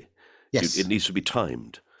comedy. Yes. It needs to be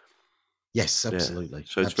timed. Yes, absolutely. Yeah.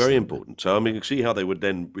 So it's very important. So, I mean, you see how they would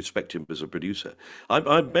then respect him as a producer.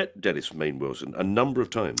 I met Dennis Main Wilson a number of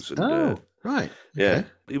times. And, right. Yeah. Okay.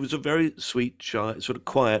 He was a very sweet, shy, sort of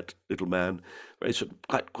quiet little man, very sort of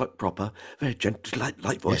quite proper, very gentle,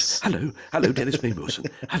 light voice. Yes. Hello, Dennis Main Wilson.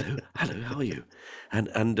 Hello, how are you?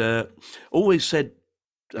 And always said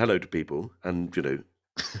hello to people. And,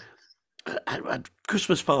 at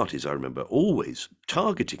Christmas parties, I remember always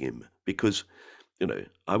targeting him because...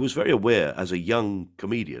 I was very aware as a young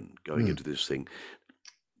comedian going into this thing.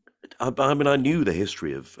 I mean, I knew the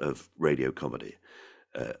history of radio comedy.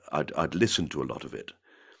 I'd listened to a lot of it.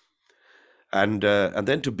 And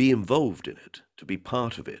then to be involved in it, to be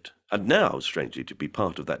part of it. And now, strangely, to be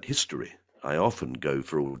part of that history. I often go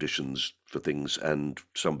for auditions for things and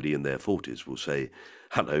somebody in their 40s will say,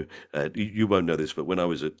 hello, you won't know this, but when I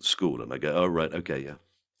was at school, and I go, oh, right, okay, yeah,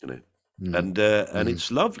 And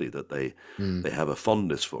it's lovely that they have a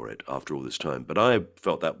fondness for it after all this time. But I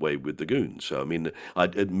felt that way with the Goons. So I mean,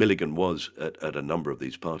 Milligan was at a number of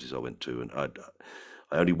these parties I went to, and I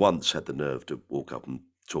only once had the nerve to walk up and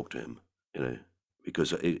talk to him,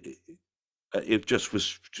 because it just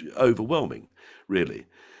was overwhelming, really.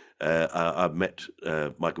 I've met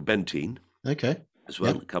Michael Bentine, as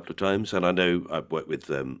well, a couple of times, and I know I've worked with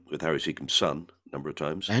Harry Seacombe's son a number of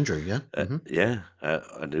times. Andrew,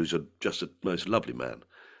 and he was just a most lovely man,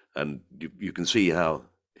 and you can see how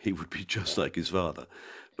he would be just like his father.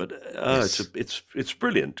 But it's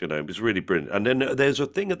brilliant, it was really brilliant. And then there's a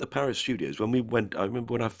thing at the Paris studios when we went. I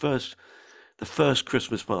remember when the first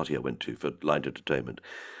Christmas party I went to for Light Entertainment.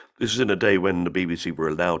 This is in a day when the BBC were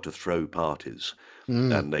allowed to throw parties,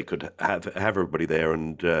 and they could have everybody there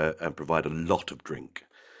and provide a lot of drink.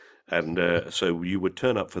 And so you would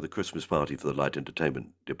turn up for the Christmas party for the Light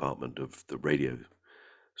Entertainment department of the radio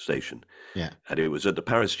station. Yeah. And it was at the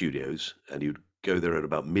Paris studios, and you'd go there at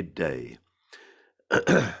about midday.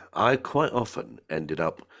 I quite often ended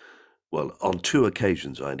up, on 2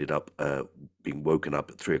 occasions, I ended up being woken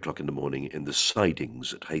up at 3 o'clock in the morning in the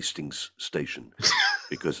sidings at Hastings Station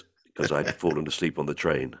because I'd fallen asleep on the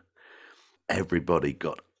train. Everybody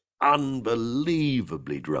got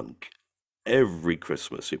unbelievably drunk. Every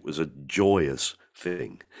Christmas, it was a joyous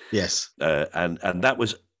thing. Yes. And that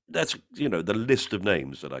was that's, the list of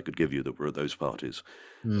names that I could give you that were at those parties.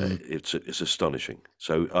 It's astonishing.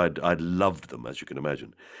 So I loved them, as you can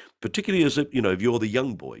imagine, particularly as if you're the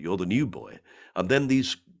young boy, you're the new boy, and then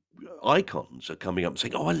these icons are coming up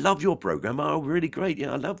saying, "Oh, I love your program. Oh, really great.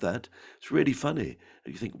 Yeah, I love that. It's really funny."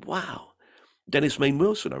 And you think, wow. Dennis Main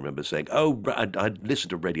Wilson, I remember saying, "Oh, I listen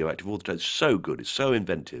to Radioactive all the time. It's so good. It's so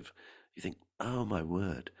inventive." You think, oh my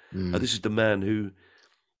word. This is the man who,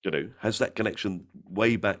 has that connection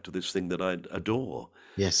way back to this thing that I adore.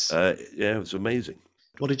 Yes. Yeah, it was amazing.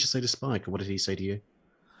 What did you say to Spike, or what did he say to you?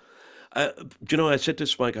 I said to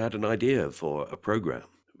Spike I had an idea for a program,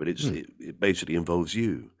 but it basically involves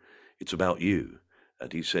you. It's about you.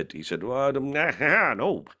 And he said, well,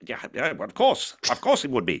 no, yeah, of course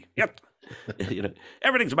it would be. Yep.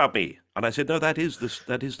 Everything's about me. And I said, no, that is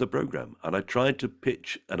the program. And I tried to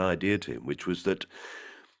pitch an idea to him, which was that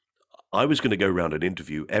I was going to go around and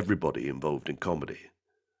interview everybody involved in comedy,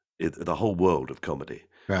 the whole world of comedy.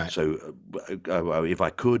 Right. So if I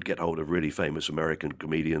could get hold of really famous American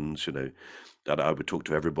comedians, that I would talk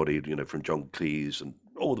to everybody, from John Cleese and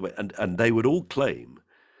all the way, and they would all claim,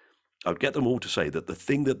 I would get them all to say that the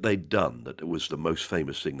thing that they'd done, that was the most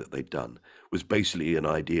famous thing that they'd done, was basically an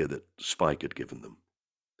idea that Spike had given them.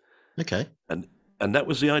 Okay. And that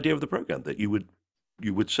was the idea of the program, that you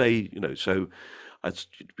would say, so I'd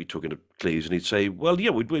be talking to Cleese and he'd say, well, yeah,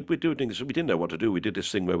 we're doing things. We didn't know what to do. We did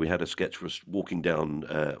this thing where we had a sketch for us walking down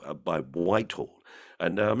by Whitehall.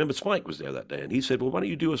 And I remember Spike was there that day and he said, well, why don't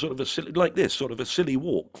you do a sort of a silly, like this, sort of a silly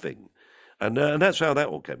walk thing? And that's how that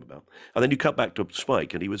all came about. And then you cut back to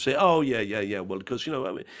Spike and he would say, oh, yeah. Well, because,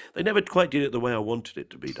 they never quite did it the way I wanted it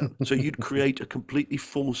to be done. So you'd create a completely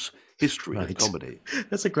false history of comedy.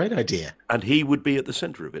 That's a great idea. And he would be at the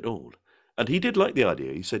centre of it all. And he did like the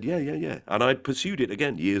idea. He said, yeah. And I pursued it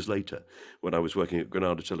again years later. When I was working at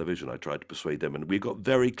Granada Television, I tried to persuade them. And we got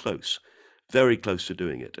very close to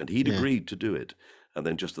doing it. And he'd agreed to do it. And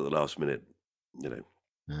then just at the last minute,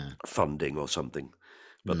 funding or something.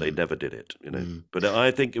 But they never did it, But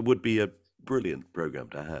I think it would be a brilliant program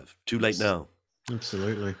to have. Too late now.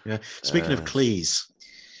 Absolutely, yeah. Speaking of Cleese,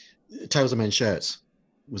 Tales of Men Shirts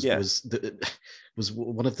was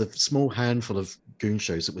one of the small handful of Goon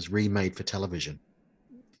shows that was remade for television.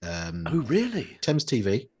 Oh, really? Thames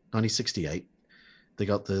TV, 1968. They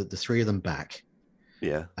got the three of them back.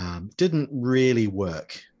 Yeah. Didn't really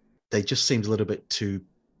work. They just seemed a little bit too,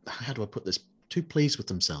 how do I put this, too pleased with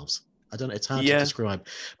themselves. I don't know, it's hard to describe.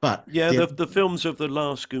 But the films of the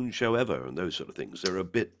last Goon show ever and those sort of things, they're a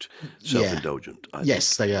bit self-indulgent.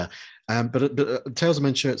 Yes, they are. But Tales of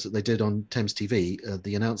Men Shirts that they did on Thames TV,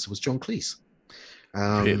 the announcer was John Cleese.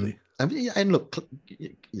 Really? And look,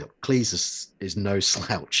 Cleese is no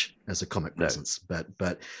slouch as a comic presence,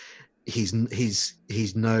 but he's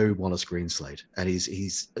no Wallace Greenslade, and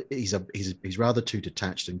he's rather too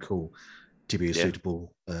detached and cool to be a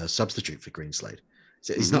suitable substitute for Greenslade.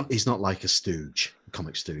 So he's not like a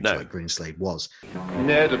comic stooge like Greenslade was.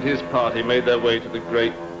 Ned and his party made their way to the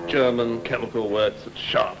great German chemical works at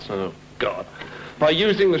Schartz. Oh, God. By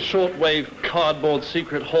using the shortwave cardboard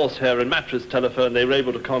secret horsehair and mattress telephone, they were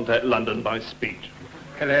able to contact London by speech.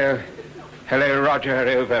 Hello, Roger,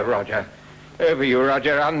 over, Roger. Over you,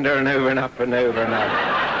 Roger, under and over and up and over and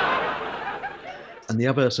up. And the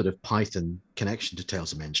other sort of Python connection to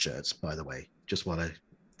Tales of Men Shirts, by the way, just want to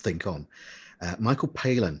think on. Michael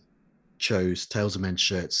Palin chose Tales of Men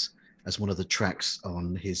Shirts as one of the tracks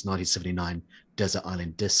on his 1979 Desert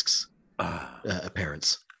Island Discs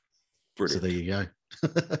appearance. Brilliant. So there you go.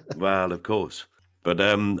 Well, of course. But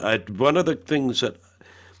one of the things that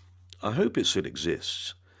I hope it still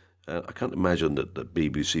exists, I can't imagine that the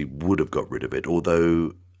BBC would have got rid of it,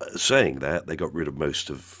 although saying that, they got rid of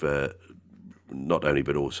most of Not Only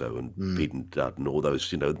But Also and Pete and Dud and all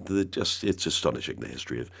those, it's astonishing, the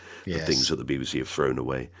history of the things that the BBC have thrown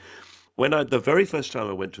away. When the very first time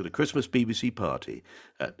I went to the Christmas BBC party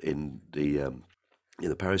in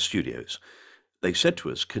the Paris studios, they said to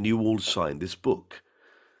us, can you all sign this book?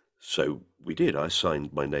 So we did. I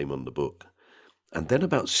signed my name on the book. And then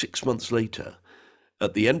about 6 months later,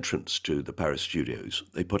 at the entrance to the Paris studios,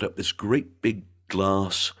 they put up this great big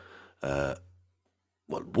glass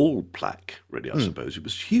wall plaque, really, I suppose. It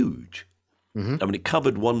was huge. I mean, it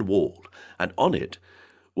covered one wall, and on it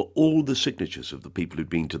were all the signatures of the people who'd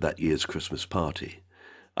been to that year's Christmas party.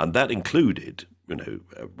 And that included,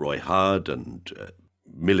 Roy Hudd and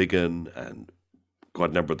Milligan and quite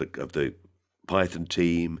a number of the Python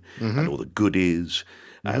team and all the goodies.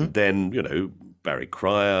 And then, Barry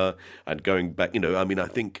Cryer and going back, I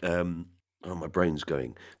think, my brain's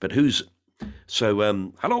going, but who's So,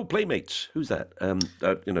 hello, playmates. Who's that?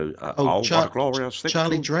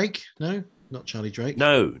 Charlie Drake? No, not Charlie Drake.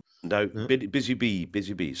 No. Busy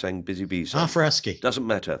Bee sang Busy Bee. Arthur Askey. Doesn't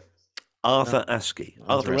matter. Arthur Askey.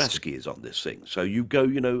 Arthur Askey is on this thing. So you go,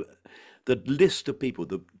 the list of people,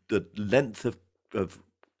 the length of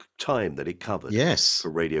time that it covered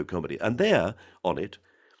for radio comedy. And there on it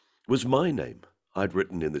was my name. I'd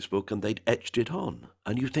written in this book, and they'd etched it on.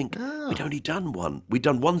 And you think, we'd done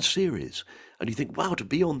one series. And you think, wow, to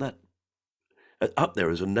be on that, up there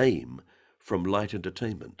as a name from Light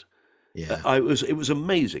Entertainment. Yeah. It was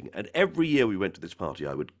amazing. And every year we went to this party,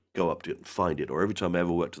 I would go up to it and find it. Or every time I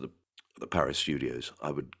ever worked to the Paris studios,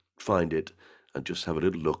 I would find it and just have a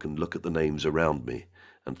little look and look at the names around me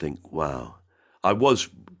and think, wow. I was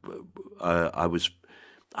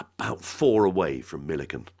about 4 away from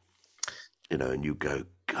Milliken. And you go,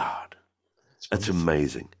 God, that's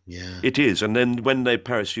amazing. Yeah, it is. And then when the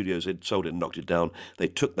Paris studios had sold it and knocked it down, they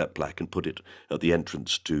took that plaque and put it at the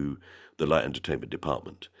entrance to the Light Entertainment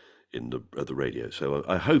department in the radio. So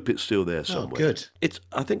I hope it's still there somewhere. Oh, good.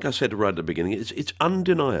 I think I said right at the beginning, it's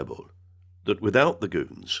undeniable that without the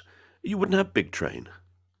Goons, you wouldn't have Big Train.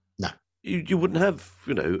 No. You wouldn't have,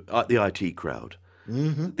 the IT crowd.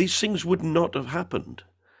 Mm-hmm. These things would not have happened.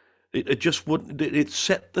 It just wouldn't. It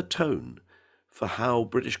set the tone for how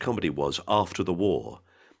British comedy was after the war,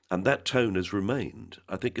 and that tone has remained.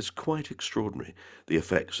 I think it's quite extraordinary, the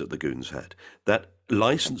effects that the Goons had. That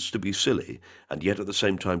license to be silly and yet at the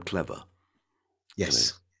same time clever.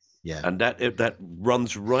 Yes, yeah. And that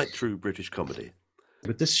runs right through British comedy.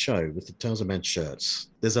 With this show, with the Tales of Men's Shirts,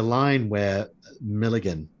 there's a line where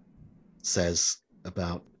Milligan says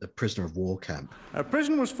about a prisoner of war camp. A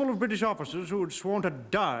prison was full of British officers who had sworn to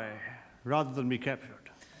die rather than be captured.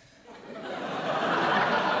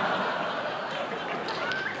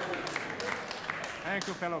 Thank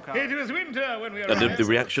you, fellow colleagues. It was winter when we And arrived. the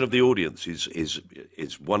reaction of the audience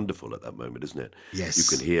is wonderful at that moment, isn't it? Yes.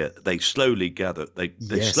 You can hear, they slowly gather, they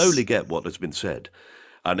Yes. slowly get what has been said.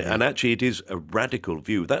 And actually it is a radical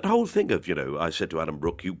view. That whole thing of, I said to Adam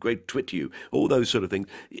Brooke, you great twit you, all those sort of things.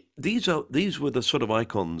 These were the sort of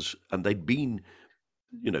icons, and they'd been,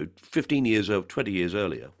 15 years or 20 years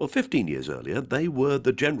earlier. Well, 15 years earlier, they were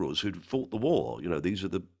the generals who'd fought the war. These are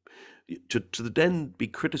to then be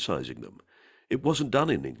criticising them. It wasn't done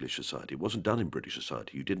in English society. It wasn't done in British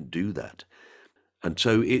society. You didn't do that. And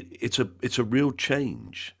so it's a real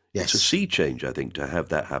change. Yes. It's a sea change, I think, to have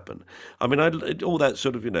that happen. I mean, all that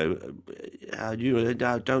sort of, I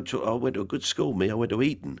went to a good school, me. I went to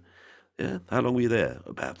Eton. Yeah. How long were you there?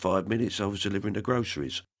 About 5 minutes. I was delivering the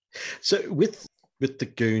groceries. So with the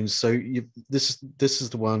Goons, so this is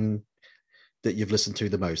the one that you've listened to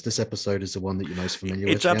the most. This episode is the one that you're most familiar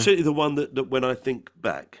with. It's absolutely the one that when I think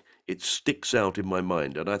back, it sticks out in my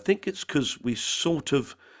mind. And I think it's because we sort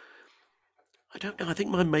of, I don't know, I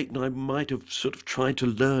think my mate and I might have sort of tried to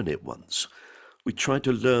learn it once. We tried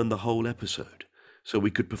to learn the whole episode so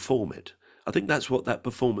we could perform it. I think that's what that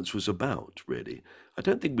performance was about, really. I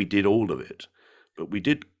don't think we did all of it, but we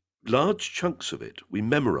did large chunks of it. We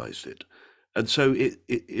memorized it. And so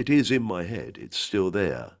it is in my head. It's still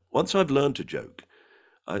there. Once I've learned to joke,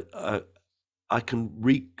 I can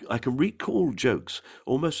recall jokes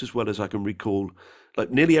almost as well as I can recall,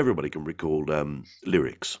 like nearly everybody can recall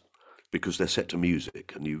lyrics because they're set to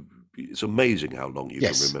music, and it's amazing how long you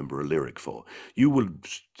can remember a lyric for.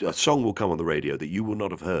 A song will come on the radio that you will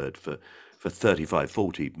not have heard for 35,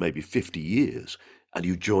 40, maybe 50 years, and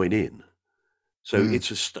you join in. So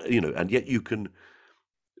it's and yet you can,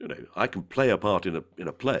 I can play a part in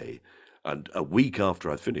a play, and a week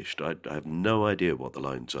after I finished, I have no idea what the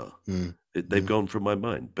lines are. They've gone from my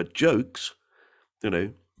mind. But jokes,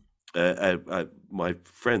 my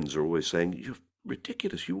friends are always saying, you're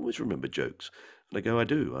ridiculous, you always remember jokes. And I go, I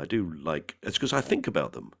do. It's because I think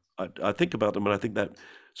about them. I think about them, and I think that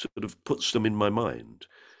sort of puts them in my mind.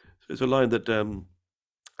 There's a line that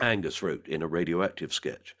Angus wrote in a Radioactive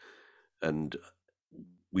sketch, and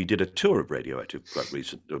we did a tour of Radioactive quite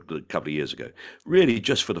recent, a couple of years ago, really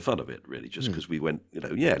just for the fun of it, really, just because we went,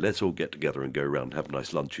 let's all get together and go around, have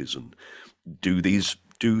nice lunches and do this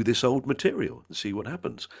old material and see what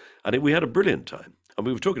happens. And we had a brilliant time. And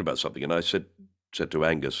we were talking about something, and I said to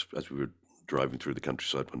Angus, as we were driving through the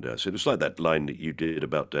countryside one day, I said, it's like that line that you did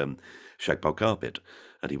about Shagpal Carpet.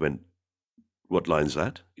 And he went, what line's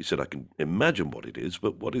that? He said, I can imagine what it is,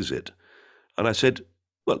 but what is it? And I said,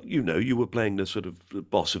 well, you were playing the sort of the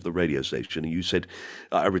boss of the radio station, and you said,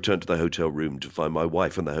 I returned to the hotel room to find my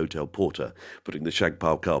wife and the hotel porter putting the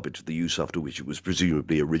Shagpal Carpet to the use after which it was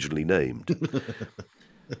presumably originally named.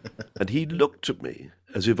 And he looked at me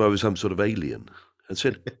as if I was some sort of alien and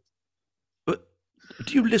said,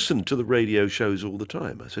 do you listen to the radio shows all the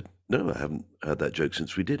time? I said, no, I haven't heard that joke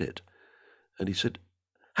since we did it. And he said,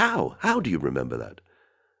 how? How do you remember that?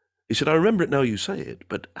 He said, I remember it now you say it,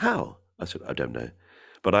 but how? I said, I don't know.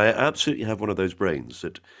 But I absolutely have one of those brains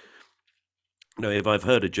that, you know, if I've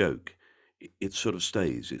heard a joke, it sort of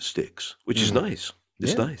stays, it sticks, which is nice.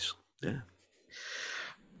 It's nice, yeah.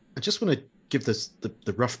 I just want to give this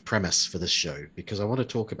the rough premise for this show, because I want to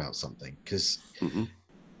talk about something, because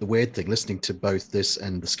the weird thing, listening to both this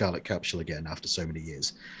and the Scarlet Capsule again after so many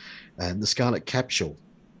years, and the Scarlet Capsule,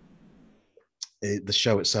 the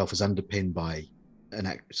show itself is underpinned by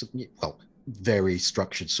very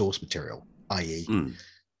structured source material, i.e.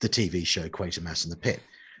 the TV show Quatermass in the Pit,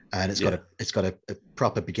 and it's got a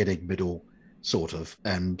proper beginning, middle, sort of,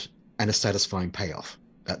 and a satisfying payoff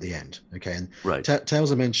at the end. Okay, and Tales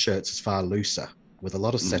of Men's Shirts is far looser, with a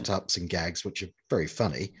lot of setups and gags, which are very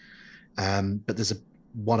funny, but there's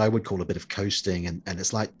what I would call a bit of coasting, and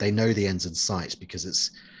it's like they know the end's in sight because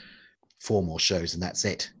it's 4 more shows and that's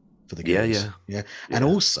it for the Goons. Yeah. And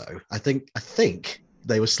also, I think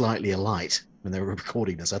they were slightly alight when they were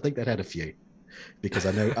recording this. I think they'd had a few, because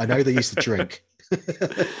I know they used to drink.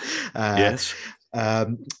 Yes.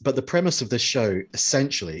 But the premise of this show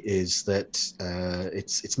essentially is that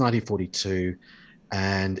it's 1942,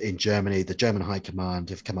 and in Germany, the German High Command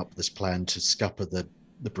have come up with this plan to scupper the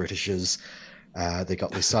Britishers. They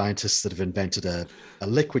got the scientists that have invented a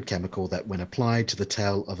liquid chemical that, when applied to the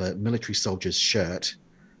tail of a military soldier's shirt,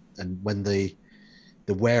 and when the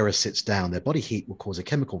wearer sits down, their body heat will cause a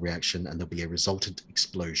chemical reaction and there'll be a resultant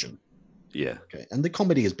explosion. Yeah. Okay. And the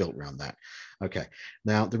comedy is built around that. Okay.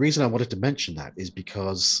 Now, the reason I wanted to mention that is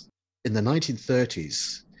because in the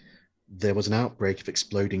 1930s, there was an outbreak of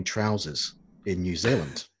exploding trousers in New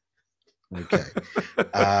Zealand. Okay.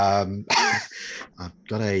 I've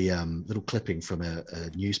got a little clipping from a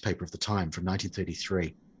newspaper of the time from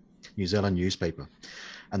 1933, New Zealand newspaper.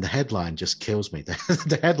 And the headline just kills me.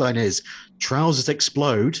 The headline is, "Trousers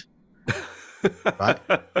explode," right?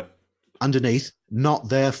 Underneath, "Not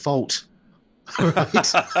their fault."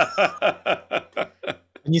 Right?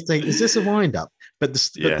 And you think, is this a wind-up? But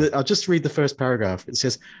I'll just read the first paragraph. It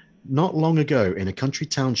says, "Not long ago in a country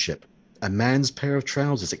township, a man's pair of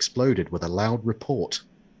trousers exploded with a loud report.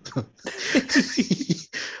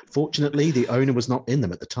 Fortunately, the owner was not in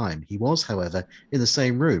them at the time. He was, however, in the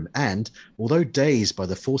same room, and although dazed by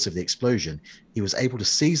the force of the explosion, he was able to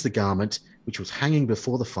seize the garment which was hanging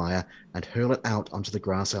before the fire and hurl it out onto the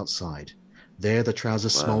grass outside. There the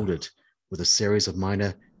trousers smoldered with a series of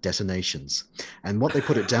minor detonations." And what they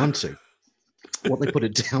put it down to,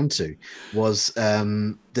 was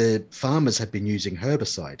the farmers had been using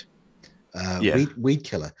herbicide, weed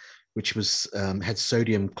killer, which was had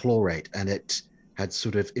sodium chlorate, and it had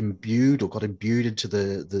sort of got imbued into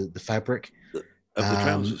the fabric of the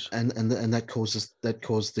trousers, and that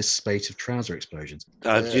caused this spate of trouser explosions.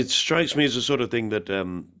 It strikes me as the sort of thing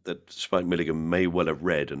that Spike Milligan may well have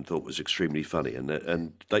read and thought was extremely funny,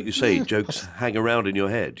 and like you say, jokes hang around in your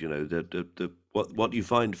head. You know, what you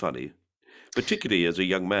find funny, particularly as a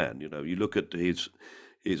young man. You know, you look at his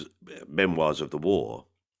memoirs of the war.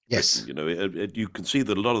 Yes, you know, you can see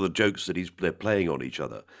that a lot of the jokes that they're playing on each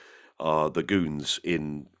other are the goons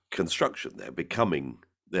in construction. They're becoming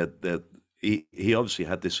he obviously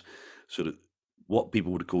had this sort of what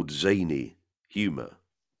people would have called zany humor,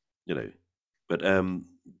 you know, but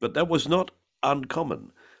that was not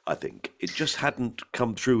uncommon. I think it just hadn't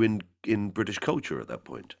come through in British culture at that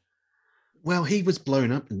point. Well, he was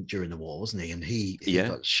blown up during the war, wasn't he? And he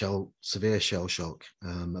got severe shell shock.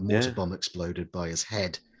 A mortar bomb exploded by his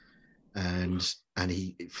head. And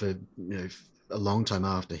he, for a long time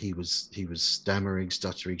after, he was stammering,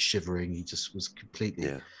 stuttering, shivering. He just was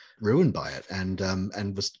completely ruined by it, and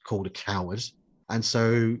was called a coward. And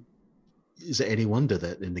so, is it any wonder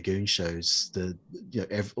that in the Goon shows,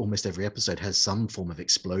 almost every episode has some form of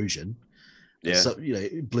explosion? Yeah. So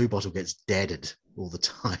Blue Bottle gets deaded all the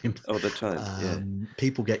time. All the time.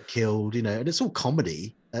 People get killed. And it's all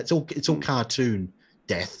comedy. It's all cartoon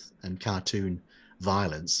death and cartoon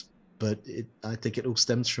violence. But I think it all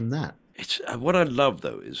stems from that. It's what I love,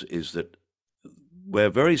 though, is that where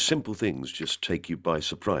very simple things just take you by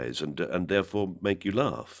surprise and therefore make you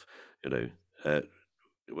laugh. What are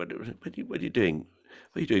you doing?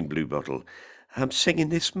 What are you doing, Blue Bottle? I'm singing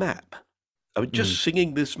this map. I'm just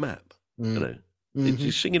singing this map.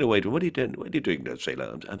 You're singing away. What are you doing? What are you doing,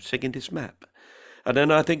 sailor? I'm singing this map. And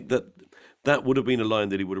then I think that would have been a line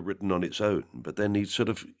that he would have written on its own, but then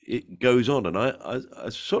it goes on, and I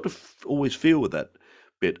sort of always feel with that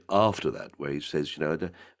bit after that, where he says,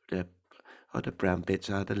 All the brown bits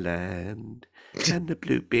are the land, and the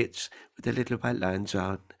blue bits with the little white lines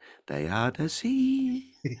on, they are the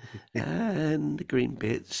sea. And the green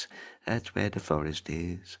bits, that's where the forest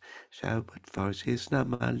is. So what forest is not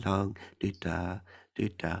my long, do-da,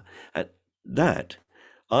 do-da. And that,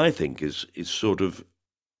 I think, is sort of,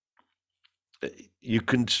 you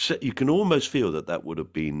can almost feel that would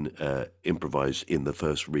have been improvised in the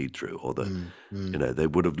first read through, or they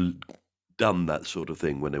would have done that sort of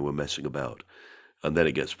thing when they were messing about, and then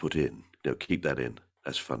it gets put in. Keep that in.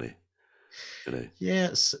 That's funny.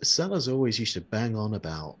 Yeah, Sellers always used to bang on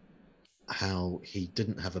about how he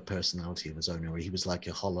didn't have a personality of his own, or he was like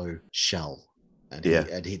a hollow shell, and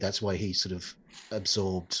that's why he sort of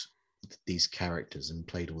absorbed these characters and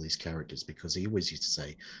played all these characters, because he always used to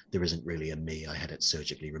say, there isn't really a me, I had it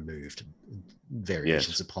surgically removed, and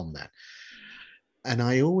variations upon that. And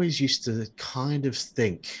I always used to kind of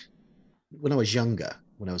think, when I was younger,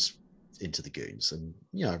 when I was into the Goons, and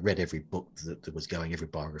I read every book that was going, every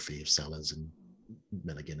biography of Sellers and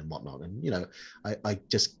Milligan and whatnot, and I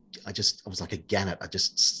was like a gannet. I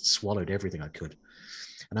just swallowed everything I could,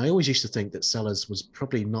 and I always used to think that Sellers was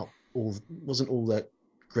probably wasn't all that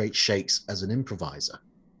great shakes as an improviser.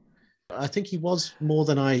 I think he was more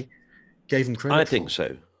than I gave him credit for.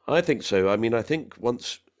 I think so. I mean, I think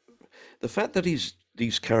once the fact that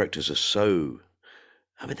these characters are so,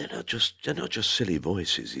 I mean, they're not just silly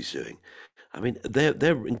voices he's doing. I mean,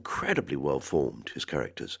 they're incredibly well formed, his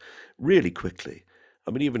characters, really quickly.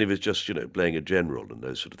 I mean, even if it's just playing a general and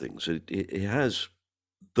those sort of things, it has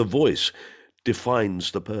the voice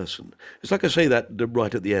defines the person. It's like I say that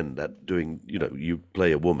right at the end, that doing you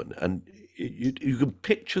play a woman and you can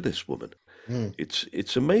picture this woman.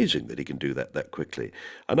 It's amazing that he can do that quickly.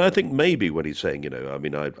 And I think maybe when he's saying I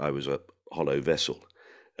mean, I was a hollow vessel,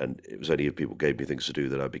 and it was only if people gave me things to do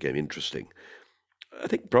that I became interesting. I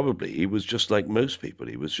think probably he was just like most people.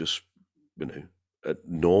 He was just,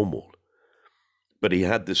 normal. But he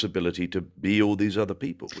had this ability to be all these other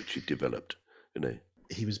people, which he developed,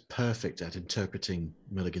 He was perfect at interpreting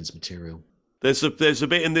Milligan's material. There's a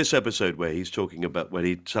bit in this episode where he's talking about when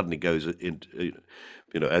he suddenly goes into,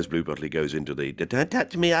 as Bluebottle, he goes into don't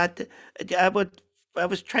touch me, I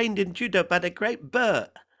was trained in judo by the great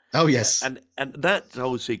Bert. Oh, yes. And that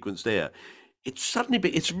whole sequence there,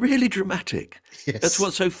 it's really dramatic. Yes. That's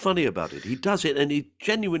what's so funny about it. He does it and he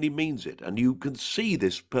genuinely means it. And you can see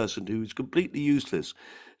this person who is completely useless,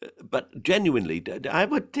 but genuinely, I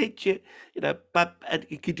would teach you, but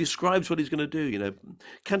he describes what he's going to do,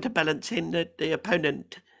 counterbalancing the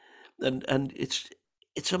opponent. And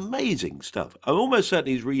it's amazing stuff. I'm almost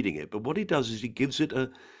certain he's reading it, but what he does is he gives it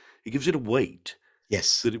a weight.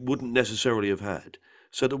 Yes. That it wouldn't necessarily have had.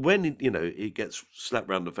 So that when, he gets slapped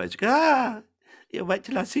round the face, he goes, wait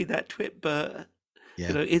till I see that twit, Bert.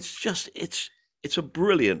 Yeah. It's a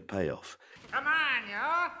brilliant payoff. Come on, you.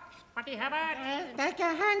 Spotty Hubbard. Take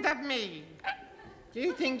a hand of me. Do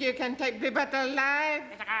you think you can take Bluebottle alive?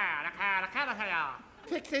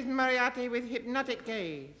 Fixes Moriarty with hypnotic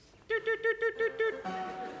gaze.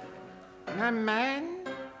 My man,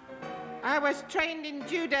 I was trained in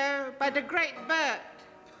judo by the great Bert,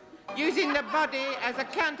 using the body as a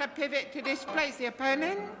counter pivot to displace the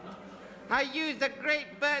opponent. I used the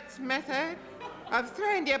great Bert's method of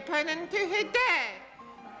throwing the opponent to his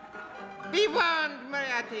death. Be warned,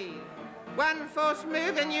 Moriarty. One false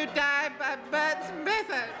move and you die by Bert's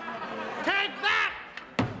method. Take that!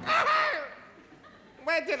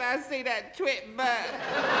 Where did I see that twit Bert?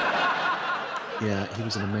 Yeah, he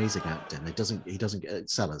was an amazing actor, and he doesn't get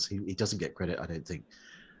Sellers. He doesn't get credit, I don't think.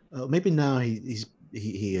 Maybe now he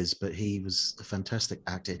is, but he was a fantastic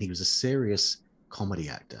actor, and he was a serious comedy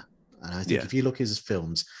actor. And I think if you look at his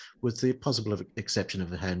films, with the possible exception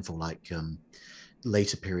of a handful like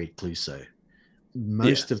later period Clouseau,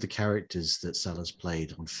 most of the characters that Sellers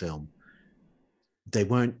played on film, they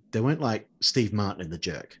weren't like Steve Martin in The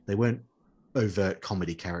Jerk. They weren't overt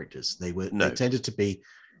comedy characters. They tended to be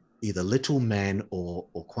either little men or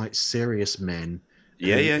quite serious men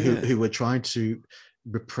who were trying to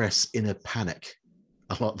repress inner panic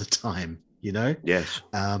a lot of the time, Yes.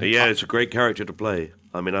 It's a great character to play.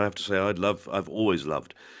 I mean, I have to say, I've always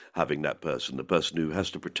loved having that person, the person who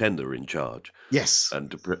has to pretend they're in charge. Yes.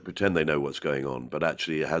 And to pretend they know what's going on, but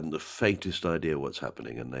actually hasn't the faintest idea what's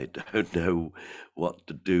happening, and they don't know what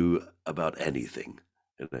to do about anything.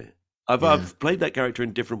 I've played that character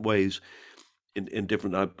in different ways.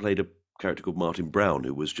 I played a character called Martin Brown,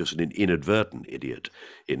 who was just an inadvertent idiot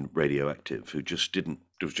in Radioactive, who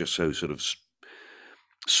was just so sort of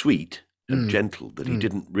sweet and gentle that he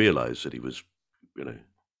didn't realise that he was,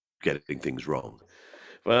 getting things wrong.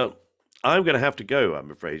 Well, I'm going to have to go,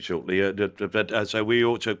 I'm afraid, shortly. So we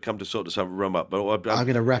ought to come to sort of some rum up. But I'm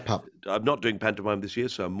going to wrap up. I'm not doing pantomime this year,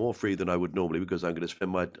 so I'm more free than I would normally because I'm going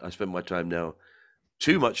to spend my time now,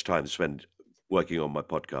 too much time spent working on my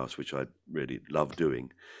podcast, which I really love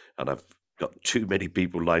doing. And I've got too many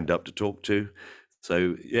people lined up to talk to.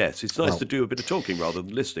 So, yes, it's nice to do a bit of talking rather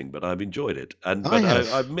than listening, but I've enjoyed it.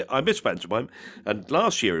 I miss pantomime. And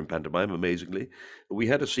last year in pantomime, amazingly, we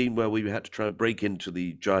had a scene where we had to try and break into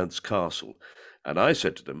the giant's castle. And I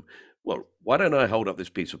said to them, well, why don't I hold up this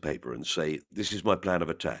piece of paper and say, this is my plan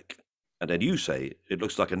of attack? And then you say, it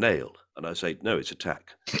looks like a nail. And I say, no, it's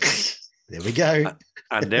attack. There we go.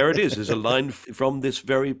 And there it is. There's a line from this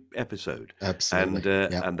very episode. Absolutely.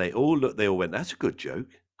 And they all went, that's a good joke.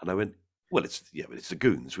 And I went, well, it's the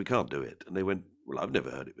Goons. We can't do it. And they went, well, I've never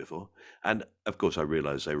heard it before. And, of course, I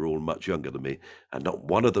realised they were all much younger than me, and not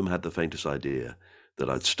one of them had the faintest idea that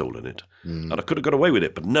I'd stolen it. And I could have got away with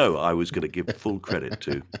it, but no, I was going to give full credit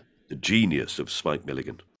to the genius of Spike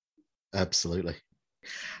Milligan. Absolutely.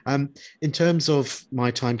 In terms of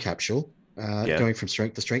my time capsule, going from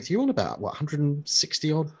strength to strength, you're on about,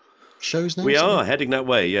 160-odd shows now? We are heading that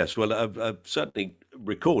way, yes. Well, I've certainly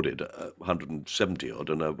recorded 170 odd,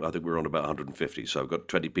 and I think we're on about 150. So I've got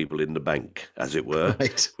 20 people in the bank, as it were,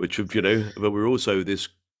 right. Which, but we're also this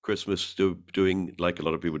Christmas doing, like a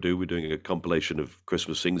lot of people do, we're doing a compilation of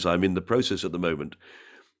Christmas things. I'm in the process at the moment,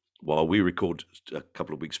 while we record a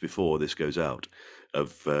couple of weeks before this goes out,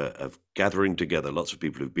 of gathering together lots of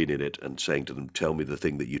people who've been in it and saying to them, tell me the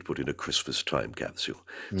thing that you'd put in a Christmas time capsule.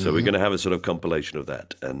 So we're going to have a sort of compilation of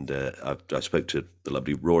that. And I spoke to the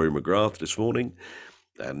lovely Rory McGrath this morning,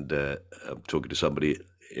 and I'm talking to somebody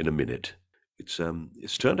in a minute. It's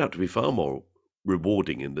turned out to be far more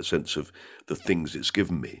rewarding in the sense of the things it's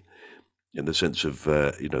given me, in the sense of,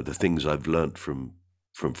 the things I've learnt from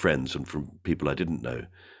friends and from people I didn't know.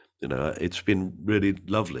 It's been really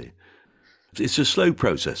lovely. It's a slow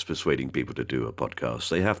process persuading people to do a podcast.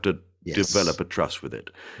 They have to develop a trust with it,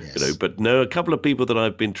 But no, a couple of people that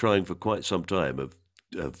I've been trying for quite some time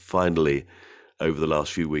have finally, over the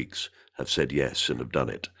last few weeks, have said yes and have done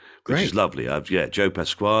it, which is lovely. Joe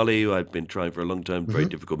Pasquale, who I've been trying for a long time, very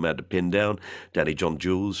difficult man to pin down. Danny John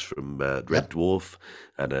Jules from Red Dwarf,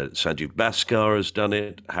 and Sanjeev Bhaskar has done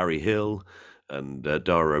it. Harry Hill. And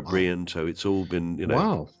Dara O'Brien, so it's all been,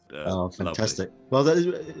 Wow. Fantastic.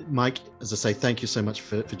 Lovely. Well, Mike, as I say, thank you so much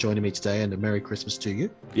for joining me today, and a Merry Christmas to you.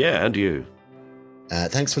 Yeah, and you.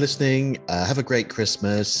 Thanks for listening. Have a great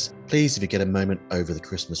Christmas. Please, if you get a moment over the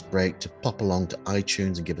Christmas break, to pop along to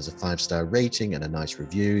iTunes and give us a 5-star rating and a nice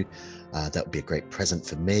review. That would be a great present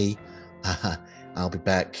for me. I'll be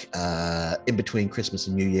back in between Christmas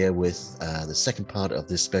and New Year with the second part of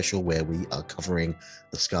this special, where we are covering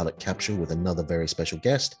the Scarlet Capsule with another very special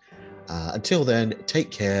guest. Until then,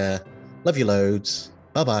 take care. Love you loads.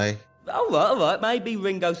 Bye-bye. All right. Maybe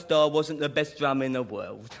Ringo Starr wasn't the best drummer in the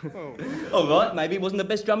world. All right, maybe he wasn't the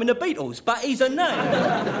best drummer in the Beatles, but he's a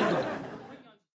name.